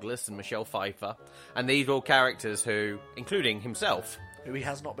Michael Douglas and Michelle Pfeiffer, and these are all characters who, including himself, Who he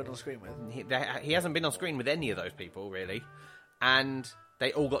has not been on screen with. he hasn't been on screen with any of those people, really, and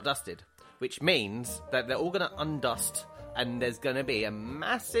they all got dusted, which means that they're all going to undust and there's going to be a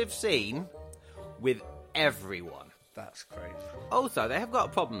massive scene with everyone. That's crazy. Also, they have got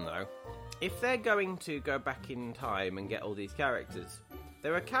a problem, though. If they're going to go back in time and get all these characters,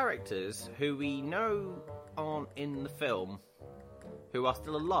 there are characters who we know aren't in the film, who are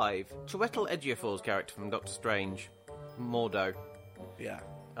still alive. Chiwetel Ejiofor's character from Doctor Strange, Mordo. Yeah.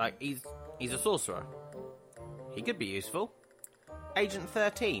 Like, he's a sorcerer. He could be useful. Agent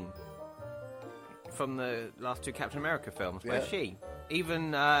 13 from the last two Captain America films. Where's she?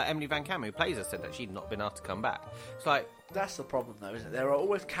 Even Emily Van Cam, who plays her, said that she'd not been asked to come back. It's like... That's the problem, though, isn't it? There are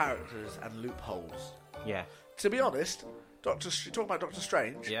always characters and loopholes. Yeah. To be honest, talking about Doctor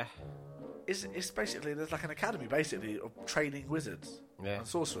Strange... Yeah. It's basically, there's like an academy, basically, of training wizards and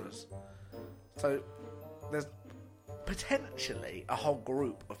sorcerers. So, there's potentially a whole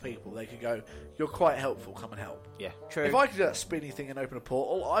group of people they could go, you're quite helpful, come and help. Yeah, true. If I could do that spinny thing and open a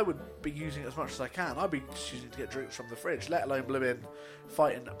portal, I would be using it as much as I can. I'd be choosing to get drinks from the fridge, let alone blooming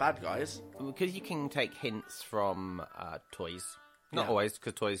fighting bad guys. Because you can take hints from toys. Not always,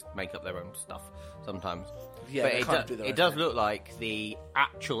 because toys make up their own stuff sometimes. Yeah, but it does look like the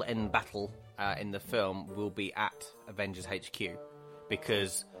actual end battle in the film will be at Avengers HQ,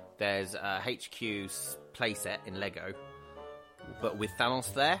 because there's a HQ playset in Lego, but with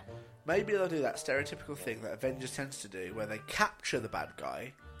Thanos there. Maybe they'll do that stereotypical thing that Avengers tends to do, where they capture the bad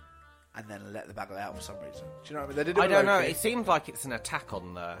guy and then let the bad guy out for some reason. Do you know what I mean? They did it I don't know. Loki. It seems like it's an attack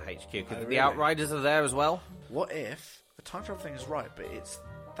on the HQ, because really? the Outriders are there as well. What if the time travel thing is right, but it's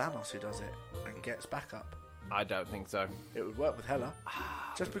Thanos who does it and gets back up? I don't think so. It would work with Hela.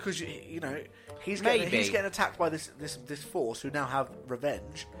 Just because you know he's Maybe. getting attacked by this force who now have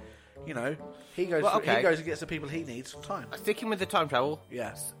revenge. You know, he goes okay. he goes and gets the people he needs some time. Sticking with the time travel,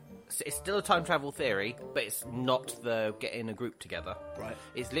 Yes. it's still a time travel theory, but it's not the getting a group together. Right.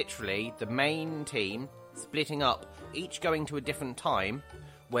 It's literally the main team splitting up, each going to a different time,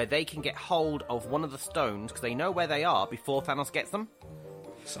 where they can get hold of one of the stones, because they know where they are before Thanos gets them.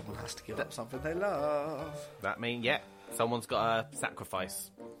 Someone has to give up something they love. That means, yeah, someone's got to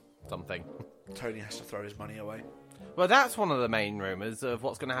sacrifice something. Tony has to throw his money away. Well, that's one of the main rumours of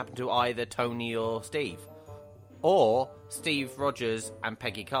what's going to happen to either Tony or Steve. Or Steve Rogers and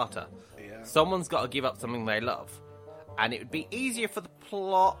Peggy Carter. Yeah. Someone's got to give up something they love. And it would be easier for the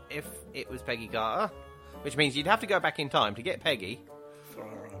plot if it was Peggy Carter. Which means you'd have to go back in time to get Peggy. Throw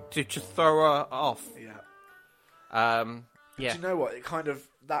her on. To just throw her off. Yeah. Yeah. Do you know what?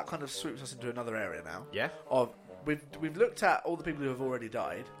 That kind of swoops us into another area now. Yeah? We've looked at all the people who have already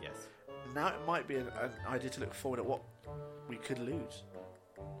died. Yes. Now it might be an idea to look forward at what we could lose.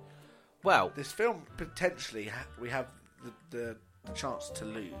 Well, This film, potentially, we have the chance to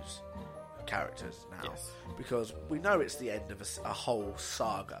lose characters now. Yes. Because we know it's the end of a whole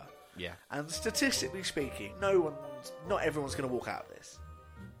saga. yeah. And statistically speaking, not everyone's going to walk out of this.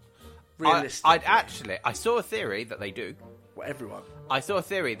 Realistically. I saw a theory that they do. Well, everyone. I saw a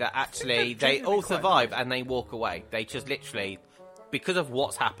theory that actually they all survive and they walk away. They just literally, because of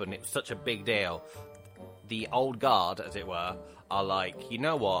what's happened, it was such a big deal. The old guard, as it were, are like, you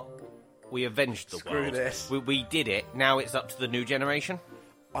know what? We avenged the Screw world. this. We did it. Now it's up to the new generation.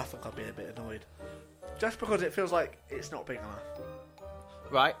 I think I'd be a bit annoyed. Just because it feels like it's not big enough.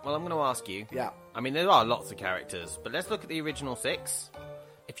 Right, well, I'm going to ask you. Yeah. I mean, there are lots of characters, but let's look at the original 6.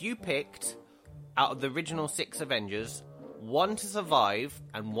 If you picked, out of the original 6 Avengers, 1 to survive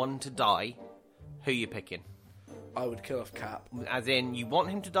and 1 to die, who are you picking? I would kill off Cap. As in, you want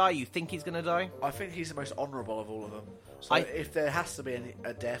him to die, you think he's going to die? I think he's the most honourable of all of them. So if there has to be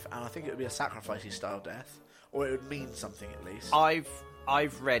a death, and I think it would be a sacrificey style death, or it would mean something at least.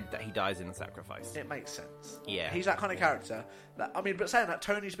 I've read that he dies in the sacrifice. It makes sense. Yeah. He's that kind of character. But saying that,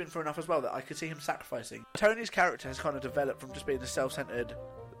 Tony's been through enough as well that I could see him sacrificing. Tony's character has kind of developed from just being a self-centered,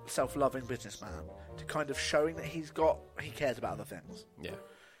 self-loving businessman to kind of showing that he cares about other things. Yeah.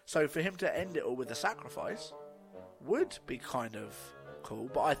 So for him to end it all with a sacrifice would be kind of cool,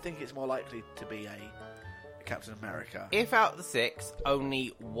 but I think it's more likely to be a Captain America. If out of the 6,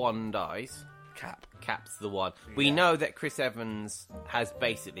 only 1 dies, Cap's the one. Yeah. We know that Chris Evans has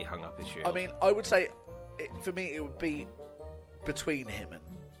basically hung up his shield. I mean, I would say, for me, it would be between him and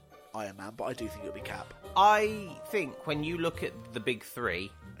Iron Man, but I do think it would be Cap. I think when you look at the big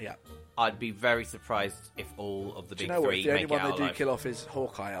 3, yeah, I'd be very surprised if all of the big 3 what? make the only it one out they alive. do kill off is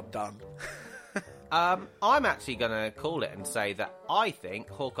Hawkeye. I'm done. I'm actually going to call it and say that I think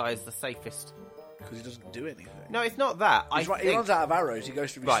Hawkeye is the safest. Because he doesn't do anything. No, it's not that. He runs out of arrows, he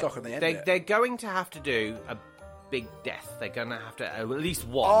goes through his stock and they end it. They're going to have to do a big death. They're going to have to, at least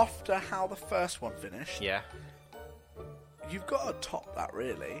one. After how the first one finished, yeah, You've got to top that,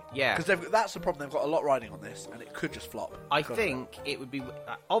 really. Yeah. Because that's the problem. They've got a lot riding on this, and it could just flop. I think it would be...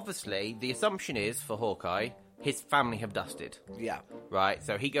 obviously, the assumption is, for Hawkeye, his family have dusted. Yeah. Right?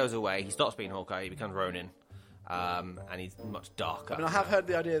 So he goes away, he stops being Hawkeye, he becomes Ronin. And he's much darker. I mean, I have heard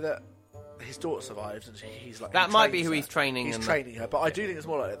the idea that his daughter survives, and he's like... That might be who he's training. He's training her, but I do think it's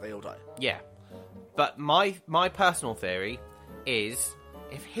more like they all die. Yeah. But my personal theory is,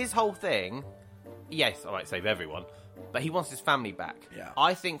 if his whole thing... Yes, I might save everyone, but he wants his family back. Yeah.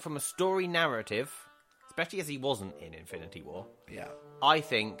 I think from a story narrative, especially as he wasn't in Infinity War, yeah, I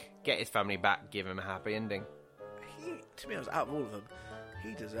think get his family back, give him a happy ending. To be honest, out of all of them,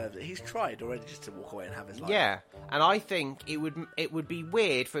 he deserves it. He's tried already just to walk away and have his life. Yeah, and I think it would be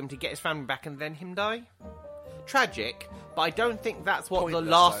weird for him to get his family back and then him die. Tragic, but I don't think that's what Pointless,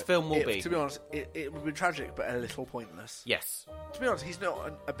 the last though. film will be. To be honest, it would be tragic, but a little pointless. Yes. To be honest, he's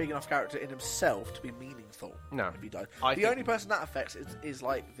not a big enough character in himself to be meaningful. No. If he dies. The only person that affects is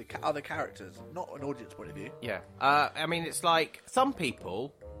like the other characters, not an audience point of view. Yeah. I mean, it's like some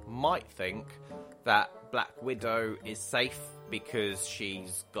people might think that Black Widow is safe because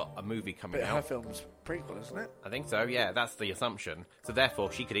she's got a movie coming But out. her film's prequel, isn't it? I think so, yeah, that's the assumption. So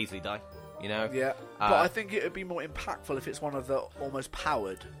therefore, she could easily die, you know? Yeah, but I think it would be more impactful if it's one of the almost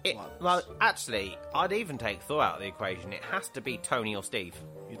powered ones. Well, actually, I'd even take Thor out of the equation. It has to be Tony or Steve.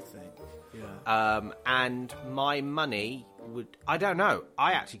 You'd think, yeah. And my money would... I don't know.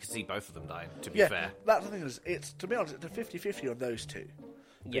 I actually could see both of them dying, to be fair. That's the thing is, to be honest, it's a 50-50 on those two.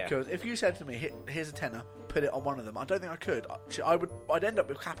 Yeah. Because if you said to me, here's a tenner, put it on one of them, I don't think I could. I'd end up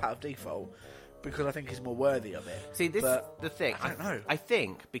with Cap out of default because I think he's more worthy of it. See, this is the thing. I don't know. I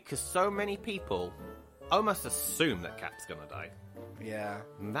think because so many people almost assume that Cap's going to die. Yeah.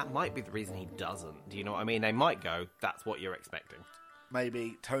 And that might be the reason he doesn't. Do you know what I mean? They might go, that's what you're expecting.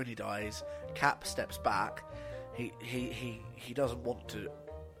 Maybe Tony dies, Cap steps back, he doesn't want to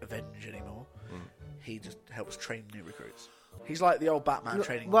avenge anymore. He just helps train new recruits. He's like the old Batman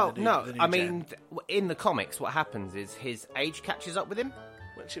training. Well, the new I gen. mean, in the comics, what happens is his age catches up with him,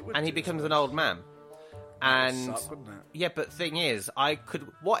 and he becomes an old man. And suck, wouldn't it? Yeah, but thing is,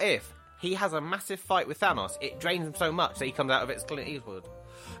 what if he has a massive fight with Thanos? It drains him so much that he comes out of it as Clint Eastwood.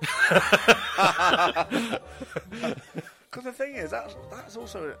 Because the thing is, that's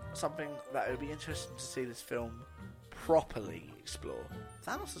also something that it would be interesting to see this film properly explore.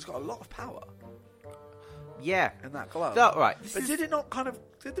 Thanos has got a lot of power. Yeah. In that glove. No, right. But did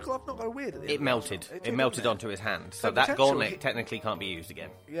the glove not go weird at the end? It melted. It melted onto his hand. So that gauntlet technically can't be used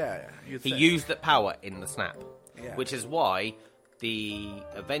again. Yeah. He used that power in the snap. Yeah. Which is why the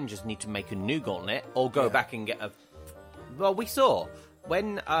Avengers need to make a new gauntlet or go back and get a... Well, we saw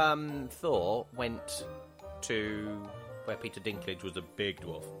when Thor went to where Peter Dinklage was a big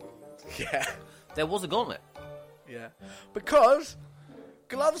dwarf. Yeah. There was a gauntlet. Yeah. Because...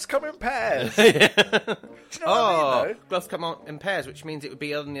 gloves come in pairs. Do you know what I mean, though? Gloves come out in pairs, which means it would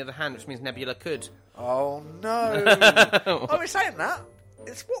be on the other hand, which means Nebula could. Oh, no. I was saying that.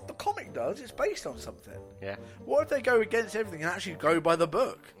 It's what the comic does. It's based on something. Yeah. What if they go against everything and actually go by the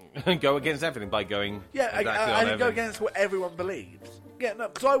book? Go against everything by going... Yeah, exactly and go against what everyone believes. Yeah, no,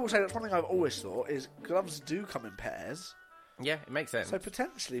 because I will say that's one thing I've always thought is gloves do come in pairs. Yeah, it makes sense. So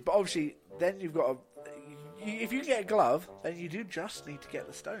potentially, but obviously, then you've got to... If you get a glove, then you do just need to get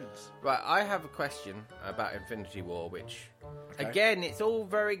the stones. Right, I have a question about Infinity War, which, again, it's all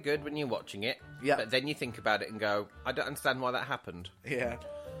very good when you're watching it, but then you think about it and go, I don't understand why that happened. Yeah.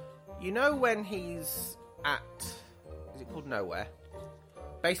 You know when he's at... Is it called Nowhere?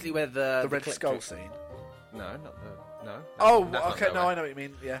 Basically where the Red Skull scene? No, not the... No. Oh, okay, no, I know what you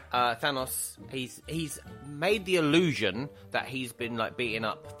mean, yeah. Thanos, he's made the illusion that he's been, like, beating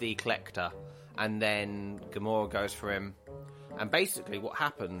up the Collector, and then Gamora goes for him. And basically what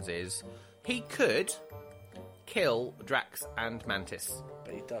happens is he could kill Drax and Mantis.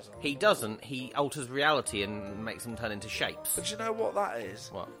 But he doesn't. He doesn't. He alters reality and makes them turn into shapes. But you know what that is?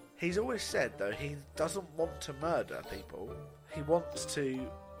 What? He's always said, though, he doesn't want to murder people. He wants to...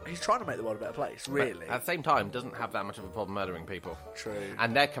 He's trying to make the world a better place, really. But at the same time, doesn't have that much of a problem murdering people. True.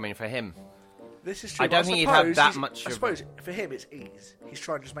 And they're coming for him. This is true. I don't think he'd have that much... I suppose for him it's ease. He's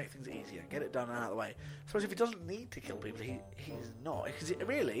trying to just make things easier, get it done and out of the way. I suppose if he doesn't need to kill people, he's not. Because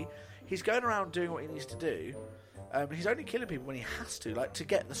really, he's going around doing what he needs to do. He's only killing people when he has to. Like, to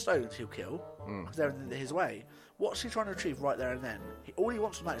get the stones, he'll kill. Because they're in his way. What's he trying to achieve right there and then? All he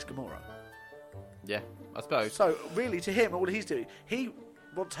wants from that is Gamora. Yeah, I suppose. So, really, to him, all he's doing... He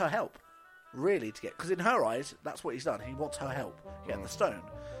wants her help. Really, to get... Because in her eyes, that's what he's done. He wants her help. Getting the stone.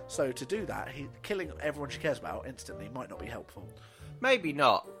 So to do that, killing everyone she cares about instantly might not be helpful. Maybe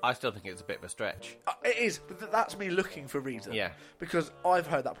not. I still think it's a bit of a stretch. It is, but that's me looking for reason. Yeah. Because I've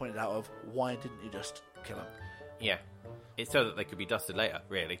heard that pointed out of, why didn't you just kill him? Yeah. It's so that they could be dusted later,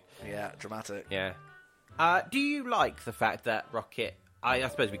 really. Yeah, dramatic. Yeah. Do you like the fact that Rocket... I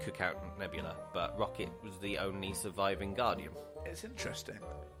suppose we could count Nebula, but Rocket was the only surviving Guardian. It's interesting.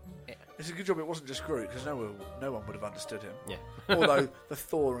 Yeah. It's a good job it wasn't just Groot, because no one would have understood him. Yeah. Although the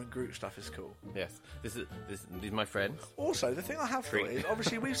Thor and Groot stuff is cool. Yes. These are my friends. Also, the thing I have thought is,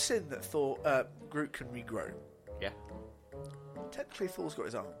 obviously we've seen that Groot can regrow. Yeah. Technically, Thor's got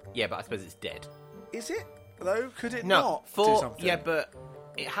his arm. Yeah, but I suppose it's dead. Is it, though? Could it No, not do something? Yeah, but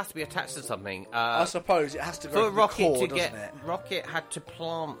it has to be attached to something. I suppose it has to For grow from Rocket the core, to doesn't get... it? Rocket had to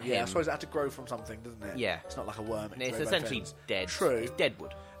plant him. Yeah, I suppose it had to grow from something, doesn't it? Yeah. It's not like a worm. It's essentially dead. True. It's dead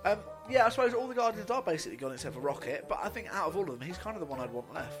wood. Yeah, I suppose all the Guardians are basically gone except for Rocket, but I think out of all of them, he's kind of the one I'd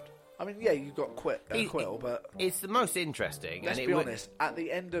want left. I mean, yeah, you've got Quill, but... It's the most interesting. Let's be honest, at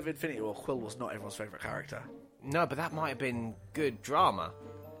the end of Infinity War, Quill was not everyone's favourite character. No, but that might have been good drama.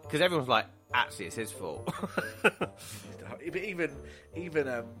 Because everyone's like, actually, it's his fault. But even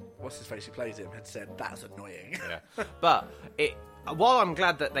what's his face who plays him had said, that's annoying. Yeah. But while I'm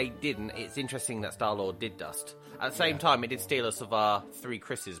glad that they didn't, it's interesting that Star-Lord did dust. At the same time, it did steal us of our three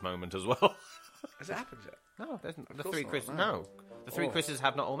Chris's moment as well. Has it happened yet? No, the three Chris. No, the three Chris's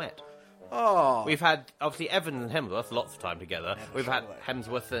have not all met. Oh, We've had obviously Evans and Hemsworth lots of time together. We've had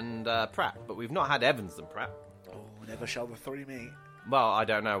Hemsworth and Pratt, but we've not had Evans and Pratt. Oh, never shall the three meet. Well, I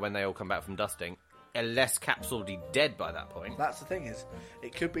don't know when they all come back from dusting. Unless Cap's already dead by that point. That's the thing is,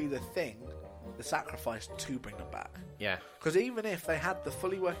 it could be the sacrifice to bring them back. Yeah. Because even if they had the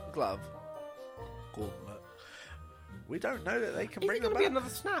fully working glove, gauntlet, we don't know that they can bring them back. Is it going to be another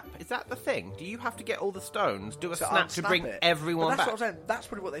snap? Is that the thing? Do you have to get all the stones, do a So snap to bring everyone but that's back? what I'm saying. That's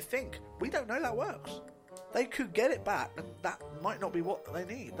probably what they think. We don't know that works. They could get it back, and that might not be what they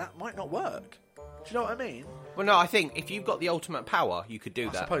need. That might not work. Do you know what I mean? Well, no, I think if you've got the ultimate power, you could do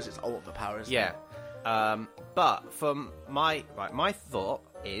that. I suppose it's ultimate power, isn't Yeah. it? But from my thought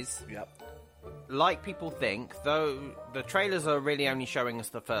is, Yep. like people think, though the trailers are really only showing us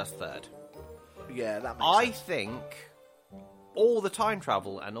the first third. Yeah, that makes I sense. think all the time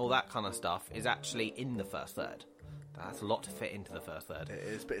travel and all that kind of stuff is actually in the first third. That's a lot to fit into the first third. It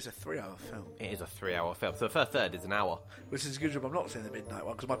is, but it's a 3-hour film. It is a 3-hour film. So the first third is an hour. Which is a good job I'm not seeing the midnight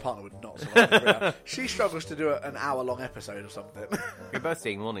one, because my partner would not survive the 3 hours. She struggles to do an hour-long episode or something. We're both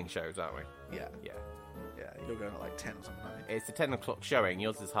seeing morning shows, aren't we? Yeah. Yeah. Yeah, you're going at like 10 or something, aren't you? It's a 10 o'clock showing.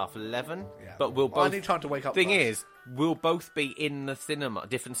 Yours is 11:30. Yeah. But we'll both... I need time to wake up Thing first. is, we'll both be in the cinema,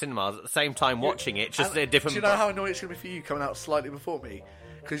 different cinemas, at the same time watching it, just And at a different... Do you know how annoying it's going to be for you coming out slightly before me?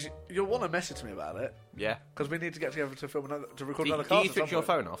 Because you'll want to message me about it. Yeah. Because we need to get together to record Do another you cast. switch your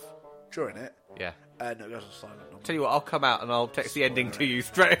phone off? During it? Yeah. No, it goes on silent. normally. Tell you what, I'll come out and I'll text the ending to you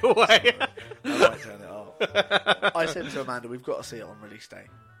straight away. I might turn it off. I said to Amanda, we've got to see it on release day.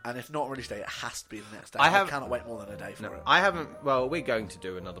 And if not release day, it has to be the next day. I cannot wait more than a day for it. I haven't... Well, we're going to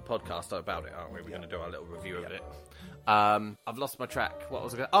do another podcast about it, aren't we? We're going to do our little review of it. I've lost my track. What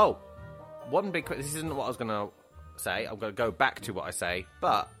was I going to... Oh! One big... This isn't what I was going to say. I'm going to go back to what I say.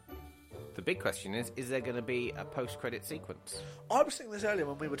 But the big question is there going to be a post-credit sequence? I was thinking this earlier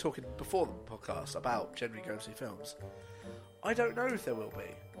when we were talking before the podcast about generally going to see films. I don't know if there will be.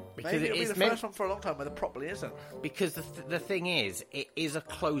 Because Maybe it'll be it's the first one for a long time where there probably isn't. Because the thing is, it is a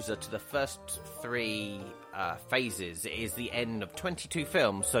closer to the first three phases. It is the end of 22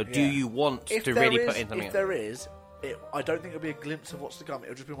 films, so do you want to really put in something... If there is, I don't think it'll be a glimpse of what's to come.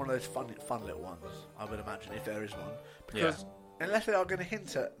 It'll just be one of those fun little ones, I would imagine, if there is one. Because unless they are going to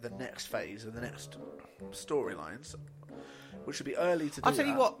hint at the next phase and the next storylines, which would be early to do I'll tell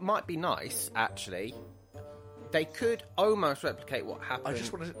you what might be nice, actually. They could almost replicate what happened...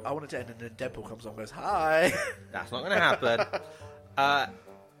 I want it to end and then Deadpool comes on and goes, hi! That's not going to happen.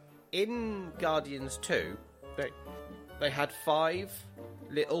 In Guardians 2, they had 5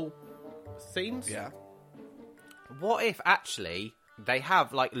 little scenes. Yeah. What if, actually, they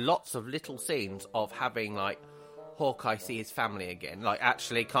have, like, lots of little scenes of having, like, Hawkeye see his family again? Like,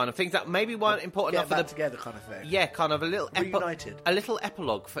 actually, kind of things that maybe weren't important enough for the... together kind of thing. Yeah, kind of a little... Reunited. A little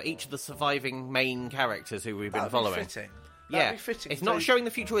epilogue for each of the surviviving main characters who we've been following. That'd be fitting. Yeah, That'd be fitting. it's not showing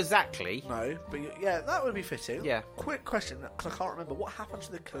the future exactly. No, but yeah, that would be fitting. Yeah. Quick question, because I can't remember. What happened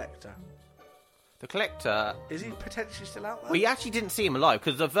to the Collector? The Collector... Is he potentially still out there? We actually didn't see him alive,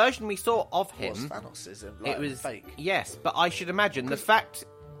 because the version we saw of him... Was Thanos' it was fake. Yes, but I should imagine the fact...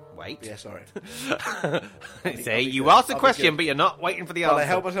 Wait. Yeah, sorry. See, you asked a question, but you're not waiting for the answer. I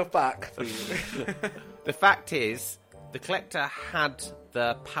held myself back. The fact is, the Collector had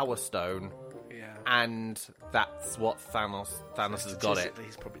the Power Stone And that's what Thanos has got it.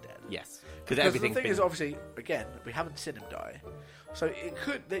 He's probably dead. Yes. Because everything's the thing is, obviously, again, we haven't seen him die. So it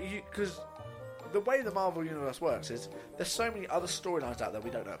could... Because the way the Marvel Universe works is there's so many other storylines out there we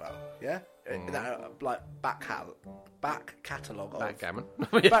don't know about, yeah? That are, like, back catalogue of... Backgammon.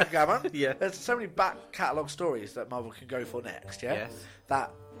 Backgammon? Yeah. There's so many back catalogue stories that Marvel can go for next, yeah? Yes.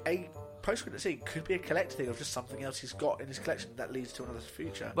 That a post-credit scene could be a collector thing of just something else he's got in his collection that leads to another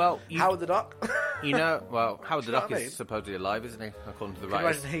future. Well, Howard the Duck? Howard the Duck I is mean? supposedly alive, isn't he? According to the Can you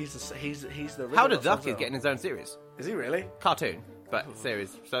writers. imagine he's the... Howard the Riddler Duck as is well? getting his own series. Is he really? Cartoon, but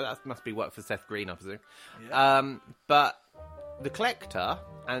series. So that must be work for Seth Green, I presume. Yeah. But the Collector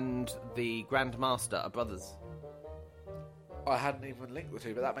and the Grand Master are brothers. I hadn't even linked the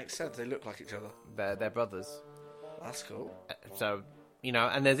two, but that makes sense. They look like each other. They're brothers. That's cool. So,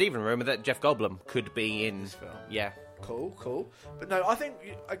 and there's even a rumour that Jeff Goldblum could be in This film. Yeah. Cool. But no, I think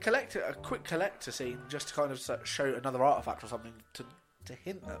a quick collector scene just to kind of show another artifact or something to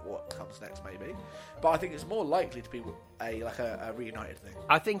hint at what comes next, maybe. But I think it's more likely to be a reunited thing.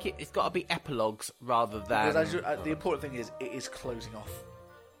 I think it's got to be epilogues rather than... Because the important thing is it is closing off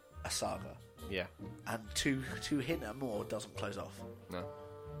a saga. Yeah. And to hint at more doesn't close off.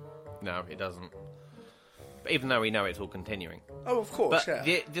 No, it doesn't. But even though we know it's all continuing. Oh, of course, But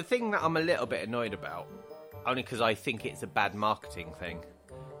yeah. the thing that I'm a little bit annoyed about, only because I think it's a bad marketing thing,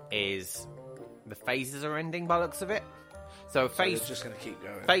 is the phases are ending by the looks of it. So It's just going to keep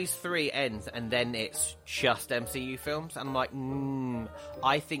going. Phase 3 ends, and then it's just MCU films. And I'm like,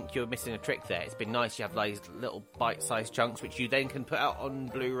 I think you're missing a trick there. It's been nice you have these little bite-sized chunks, which you then can put out on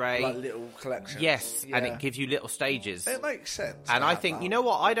Blu-ray. Like little collections. Yes, yeah. and it gives you little stages. It makes sense. And I think, you know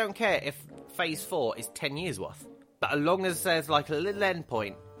what? I don't care if Phase 4 is 10 years worth. But as long as there's like a little end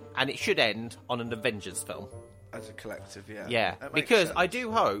point, and it should end on an Avengers film. As a collective, yeah. Yeah, That makes because sense. I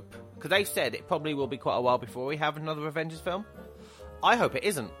do hope, because they've said it probably will be quite a while before we have another Avengers film. I hope it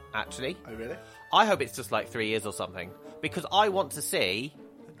isn't, actually. Oh, really? I hope it's just like 3 years or something. Because I want to see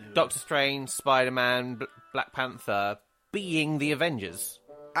Doctor Strange, Spider-Man, Black Panther being the Avengers.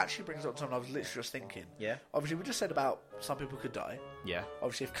 Actually brings up something I was literally just thinking. Yeah. Obviously, we just said about some people could die. Yeah.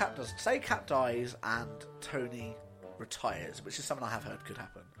 Obviously, if Cap does... Say Cap dies and Tony retires, which is something I have heard could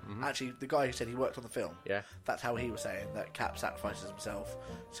happen. Mm-hmm. Actually, the guy who said he worked on the film, Yeah. that's how he was saying that Cap sacrifices himself,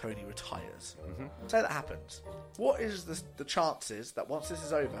 Tony retires. Mm-hmm. Say that happens. What is the chances that once this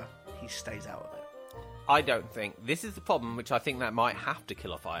is over, he stays out of it? I don't think. This is the problem, which I think that might have to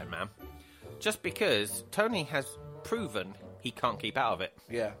kill off Iron Man. Just because Tony has proven he can't keep out of it.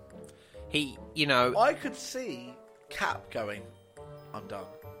 Yeah. He, I could see Cap going, I'm done.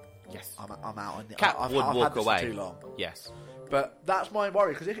 Yes. I'm out. Cap I've would had walk this away. for too long. Yes. But that's my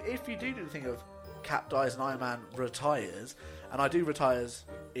worry, because if you do the thing of Cap dies and Iron Man retires, and I do retires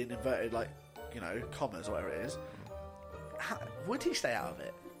in inverted, commas or whatever it is, would he stay out of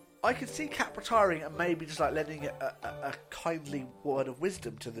it? I could see Cap retiring and maybe just lending a kindly word of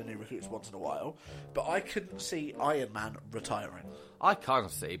wisdom to the new recruits once in a while, but I couldn't see Iron Man retiring. I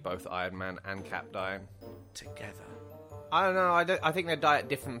can't see both Iron Man and Cap dying Together. I don't know. I think they die at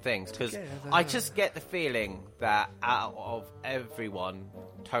different things because I just get the feeling that out of everyone,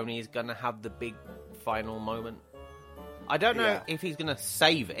 Tony's gonna have the big final moment. I don't know if he's gonna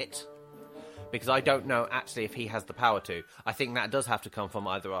save it because I don't know actually if he has the power to. I think that does have to come from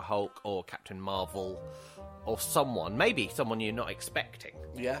either a Hulk or Captain Marvel or someone, maybe someone you're not expecting.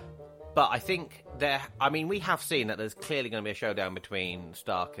 Yeah. But I think we have seen that there's clearly going to be a showdown between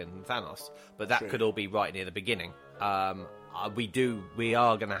Stark and Thanos, but that could all be right near the beginning. We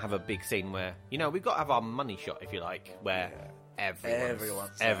are going to have a big scene where, we've got to have our money shot, if you like, where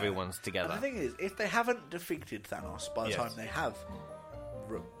everyone's together. And the thing is, if they haven't defeated Thanos by the time they have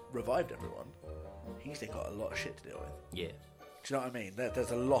revived everyone, he's then got a lot of shit to deal with. Yeah. Do you know what I mean?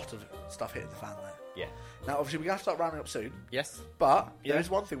 There's a lot of stuff hitting the fan there. Yeah. Now, obviously, we're going to start rounding up soon. Yes. But there is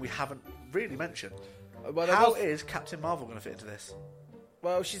one thing we haven't really mentioned. How is Captain Marvel going to fit into this?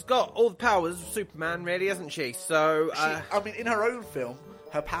 Well, she's got all the powers of Superman, really, hasn't she? So, in her own film,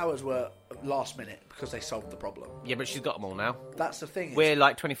 her powers were last minute because they solved the problem. Yeah, but she's got them all now. That's the thing. We're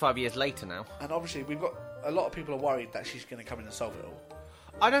like 25 years later now. And obviously, we've got a lot of people are worried that she's going to come in and solve it all.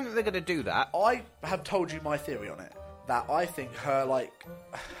 I don't think they're going to do that. I have told you my theory on it. That I think her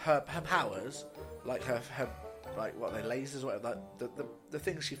powers, what are they, lasers or whatever, the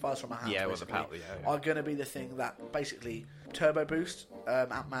things she fires from her hands, are going to be the thing that basically turbo boost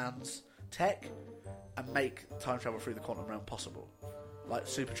Ant-Man's tech and make time travel through the quantum realm possible. Like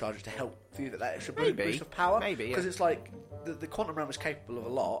supercharge it to help through that extra boost of power. Maybe, because it's like the quantum realm is capable of a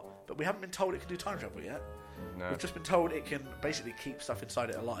lot, but we haven't been told it can do time travel yet. No. We've just been told it can basically keep stuff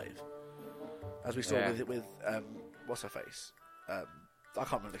inside it alive. as we saw with what's her face? I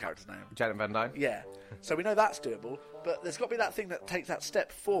can't remember the character's name. Janet Van Dyne? Yeah. So we know that's doable, but there's got to be that thing that takes that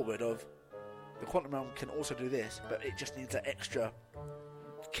step forward of the quantum realm can also do this, but it just needs that extra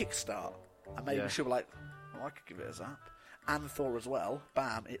kickstart. And maybe she'll be like, I could give it a zap. And Thor as well.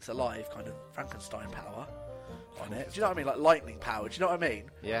 Bam, it's alive, kind of Frankenstein power on it. Do you know what I mean? Like lightning power. Do you know what I mean?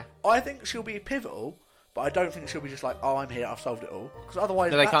 Yeah. I think she'll be pivotal, but I don't think she'll be just like, oh, I'm here, I've solved it all. Because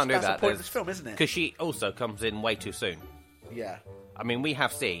otherwise, they can't do that's that. the point of this film, isn't it? Because she also comes in way too soon. Yeah. I mean, we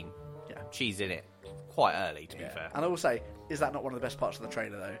have seen she's in it quite early, to be fair. And I will say, is that not one of the best parts of the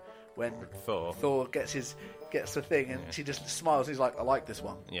trailer, though? When Thor gets the thing and she just smiles, he's like, I like this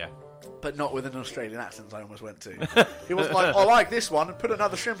one. Yeah. But not with an Australian accent, I almost went to. He wasn't like, I like this one, and put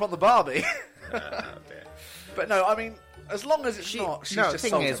another shrimp on the Barbie. But no, I mean, as long as it's not, she's just the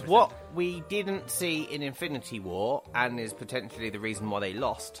thing is, everything. what we didn't see in Infinity War, and is potentially the reason why they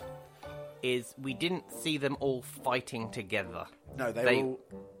lost, is we didn't see them all fighting together. No, they were all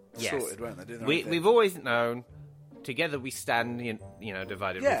sorted, weren't they? We've always known, together we stand,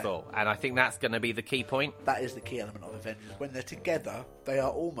 divided we fall. And I think that's going to be the key point. That is the key element of Avengers. When they're together, they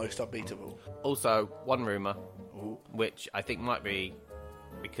are almost unbeatable. Also, one rumour, which I think might be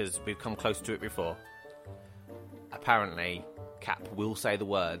because we've come close to it before. Apparently, Cap will say the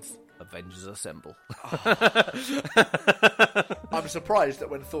words, Avengers Assemble. I'm surprised that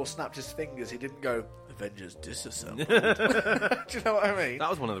when Thor snapped his fingers, he didn't go, Avengers Disassembled. Do you know what I mean? That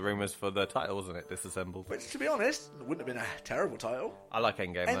was one of the rumours for the title, wasn't it? Disassembled. Which, to be honest, wouldn't have been a terrible title. I like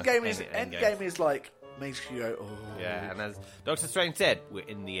Endgame. Endgame is like, makes you go, oh. Yeah, and as Doctor Strange said, we're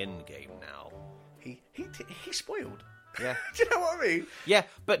in the Endgame now. He spoiled. Yeah. Do you know what I mean? Yeah,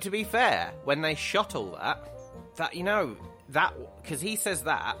 but to be fair, when they shot all that because he says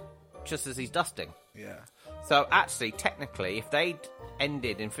that just as he's dusting. Yeah. So actually, technically, if they'd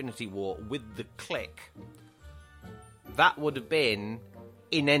ended Infinity War with the click, that would have been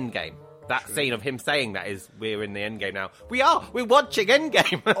in Endgame. That scene of him saying that is, we're in the Endgame now. We're watching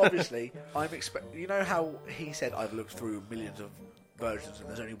Endgame. Obviously, you know how he said, I've looked through millions of versions and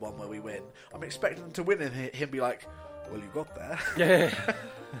there's only one where we win. I'm expecting them to win and him be like, well, you got there. Yeah.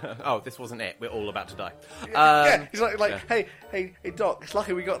 Oh, this wasn't it. We're all about to die. He's like, hey, Doc, it's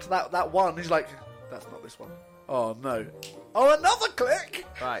lucky we got to that one. He's like, that's not this one. Oh, no. Oh, another click!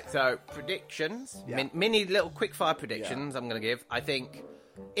 Right, so predictions. Yeah. Mini little quick-fire predictions I'm going to give. I think,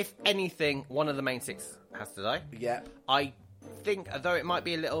 if anything, one of the main six has to die. Yeah. I think, although it might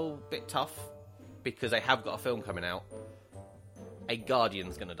be a little bit tough, because they have got a film coming out, a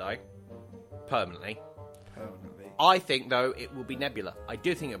Guardian's going to die. Permanently. I think, though, it will be Nebula. I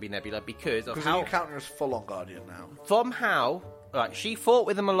do think it'll be Nebula because of how... Because you count her as full-on Guardian now. From how... Right, she fought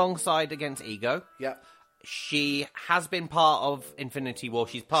with them alongside against Ego. Yeah. She has been part of Infinity War.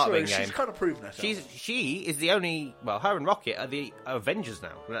 She's part of Endgame. She's kind of proven herself. She is the only... Well, her and Rocket are the Avengers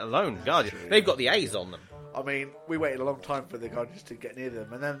now, let alone Guardian. They've got the A's on them. I mean, we waited a long time for the Guardians to get near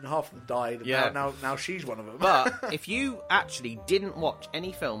them, and then half of them died, and now she's one of them. But if you actually didn't watch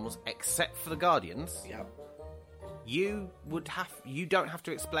any films except for the Guardians... Yeah. You don't have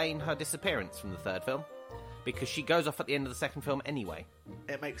to explain her disappearance from the third film because she goes off at the end of the second film anyway.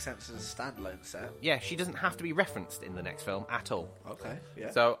 It makes sense as a standalone set. Yeah, she doesn't have to be referenced in the next film at all. Okay,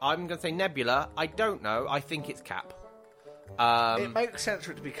 yeah. So I'm going to say Nebula. I don't know. I think it's Cap. It makes sense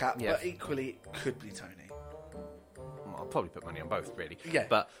for it to be Cap, but equally it could be Tony. I'll probably put money on both, really. Yeah.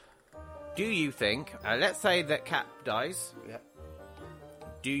 But do you think... let's say that Cap dies. Yeah.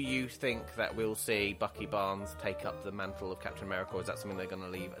 Do you think that we'll see Bucky Barnes take up the mantle of Captain America, or is that something they're going to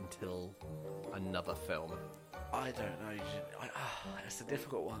leave until another film? I don't know. It's a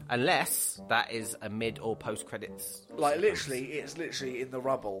difficult one. Unless that is a mid or post-credits. Like, it's literally in the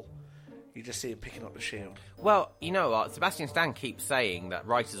rubble. You just see him picking up the shield. Well, you know what? Sebastian Stan keeps saying that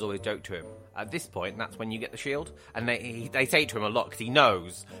writers always joke to him. At this point, that's when you get the shield. And they say it to him a lot because he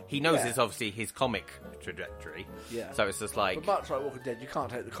knows. He knows it's obviously his comic trajectory. Yeah. So it's just like... But much like Walking Dead, you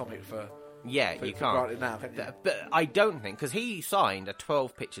can't take the comic for... Yeah, you can't. Granted now, can you? But I don't think... Because he signed a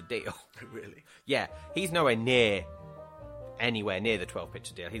 12-picture deal. Really? Yeah. He's anywhere near the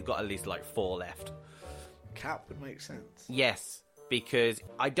 12-picture deal. He's got at least like 4 left. Cap would make sense. Yes. Because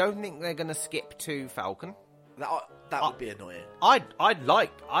I don't think they're going to skip to Falcon. That would be annoying.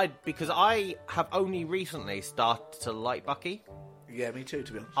 Because I have only recently started to like Bucky. Yeah, me too,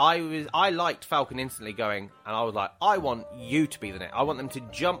 to be honest. I liked Falcon instantly going, and I was like, I want you to be the next. I want them to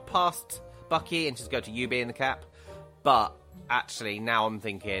jump past Bucky and just go to you being the Cap. But actually, now I'm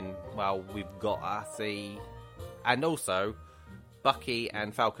thinking, well, we've got to see... And also, Bucky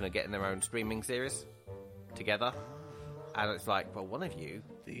and Falcon are getting their own streaming series together. And it's like, well, one of you...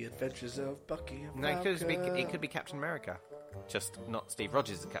 The Adventures of Bucky and No, it could be Captain America. Just not Steve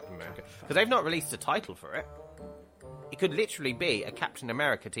Rogers as Captain America. Because they've not released a title for it. It could literally be a Captain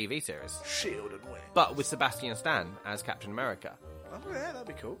America TV series. Shield and wings. But with Sebastian Stan as Captain America. Oh, yeah, that'd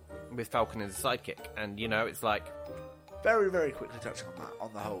be cool. With Falcon as a sidekick. And, it's like... Very, very quickly touching on that,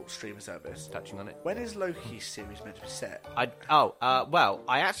 on the whole streaming service. Touching on it. When is Loki's series meant to be set? Well,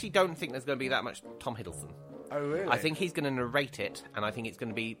 I actually don't think there's going to be that much Tom Hiddleston. Oh, really? I think he's going to narrate it, and I think it's going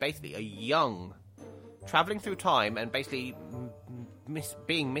to be basically a young... travelling through time and basically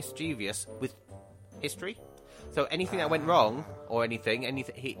being mischievous with history. So anything that went wrong, or anything,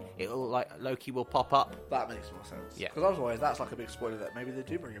 it'll like Loki will pop up. That makes more sense. Yeah. Because otherwise, that's like a big spoiler that maybe they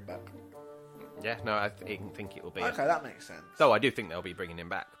do bring him back. Yeah, no, I think it will be. Okay, that makes sense. So I do think they'll be bringing him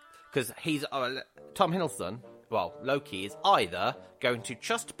back. Because he's... Tom Hiddleston, well, Loki is either going to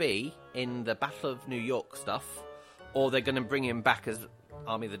just be in the Battle of New York stuff, or they're going to bring him back as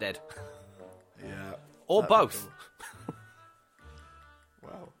Army of the Dead. Yeah. Or both. Cool.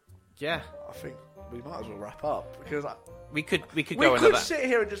 Well, yeah. I think we might as well wrap up because we could we go could another... sit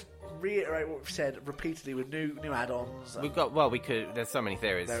here and just reiterate what we've said repeatedly with new add-ons. We could. There's so many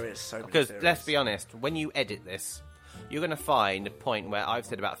theories. There is so many because theories. Let's be honest, when you edit this, you're going to find a point where I've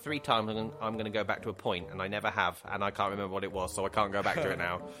said about 3 times I'm going to go back to a point, and I never have, and I can't remember what it was, so I can't go back to it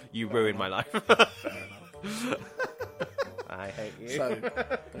now. You ruined my life. Fair enough. I hate you. So,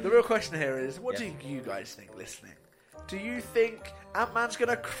 the real question here is, what do you guys think, listening? Do you think Ant-Man's going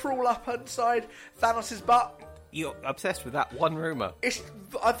to crawl up inside Thanos' butt? You're obsessed with that one rumour.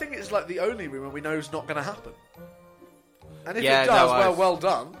 I think it's like the only rumour we know is not going to happen. And if Yeah, it does, no, well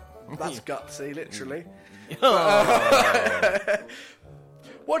done. That's gutsy, literally.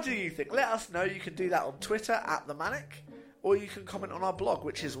 What do you think? Let us know. You can do that on Twitter @TheManic, or you can comment on our blog,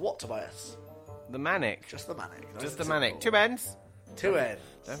 which is what, Tobias? The Manic. Just the Manic. Just the Manic. 2 Ns. 2 Ns.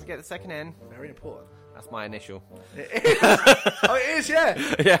 Don't forget the second N. Very important. That's my initial. It is. Oh, it is, yeah.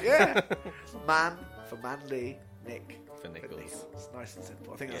 Yeah. Man for manly, Nick For Nichols. It's nice and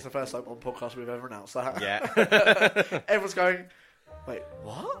simple. I think that's the first time on podcast we've ever announced that. Yeah. Everyone's going, wait,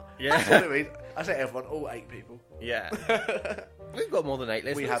 what? Yeah. That's what I mean. I say everyone, all 8 people. Yeah. We've got more than 8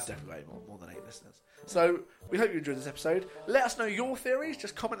 listeners. We have definitely more than 8 listeners. So, we hope you enjoyed this episode. Let us know your theories.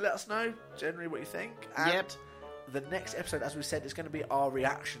 Just comment, let us know generally what you think. And the next episode, as we said, is going to be our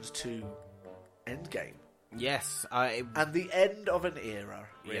reactions to Endgame. Yes. And the end of an era,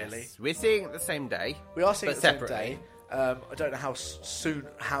 really. Yes. We're seeing it the same day. We are seeing it the same separately. day. I don't know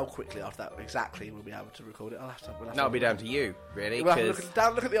how quickly after that exactly we'll be able to record it. That'll be down to you, really. We'll have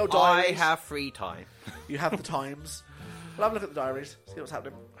to look at the old diaries. I have free time. You have the times. We'll have a look at the diaries, see what's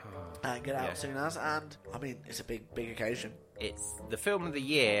happening, and get out soon as. And I mean, it's a big I It's the film of the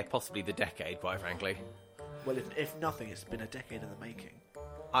year, possibly the decade, quite frankly. Well, if nothing, it's been a decade in the making.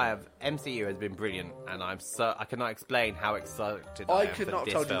 MCU has been brilliant, and I cannot explain how excited I I am could for not have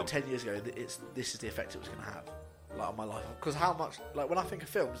this told film. you that 10 years ago that this is the effect it was going to have, like, on my life. Because how much, like, when I think of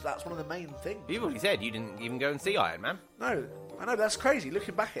films, that's one of the main things. You've already said you didn't even go and see Iron Man. No, I know, that's crazy.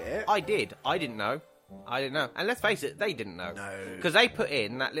 Looking back at it, I did. I didn't know. And let's face it, they didn't know. No. Because they put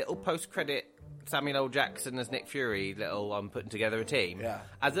in that little post-credit Samuel L. Jackson as Nick Fury, little putting together a team. Yeah.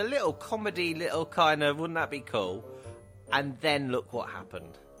 As a little comedy, little kind of, wouldn't that be cool? And then look what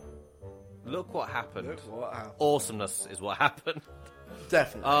happened. Look what happened. Awesomeness is what happened.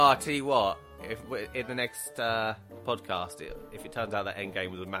 Definitely. I tell you what, in the next podcast, if it turns out that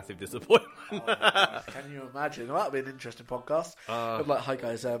Endgame was a massive disappointment. Can you imagine? Well, that'll be an interesting podcast. But like, hi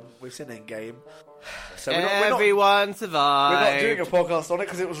guys, we've seen Endgame. So everyone survived. We're not doing a podcast on it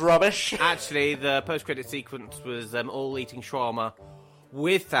because it was rubbish. Actually, the post-credit sequence was all eating shawarma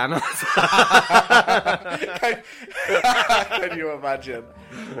with Thanos. Can you imagine?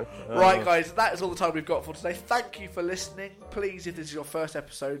 Right, guys, that is all the time we've got for today. Thank you for listening. Please, if this is your first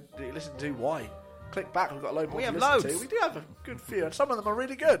episode that you listen to, why? Click back. We've got a load more to listen to. We do have a good few, and some of them are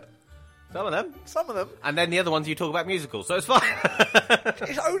really good. Some of them. And then the other ones you talk about musicals, so it's fine.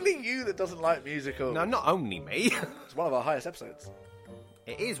 It's only you that doesn't like musicals. No, not only me. It's one of our highest episodes.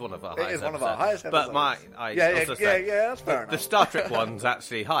 It is one of our highest episodes. But that's fair enough. The Star Trek one's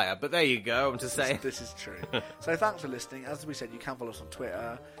actually higher, but there you go, I'm just saying. This is true. So thanks for listening. As we said, you can follow us on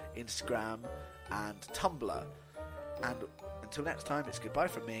Twitter, Instagram, and Tumblr. And until next time, it's goodbye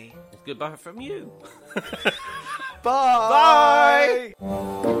from me. It's goodbye from you. Bye! Bye!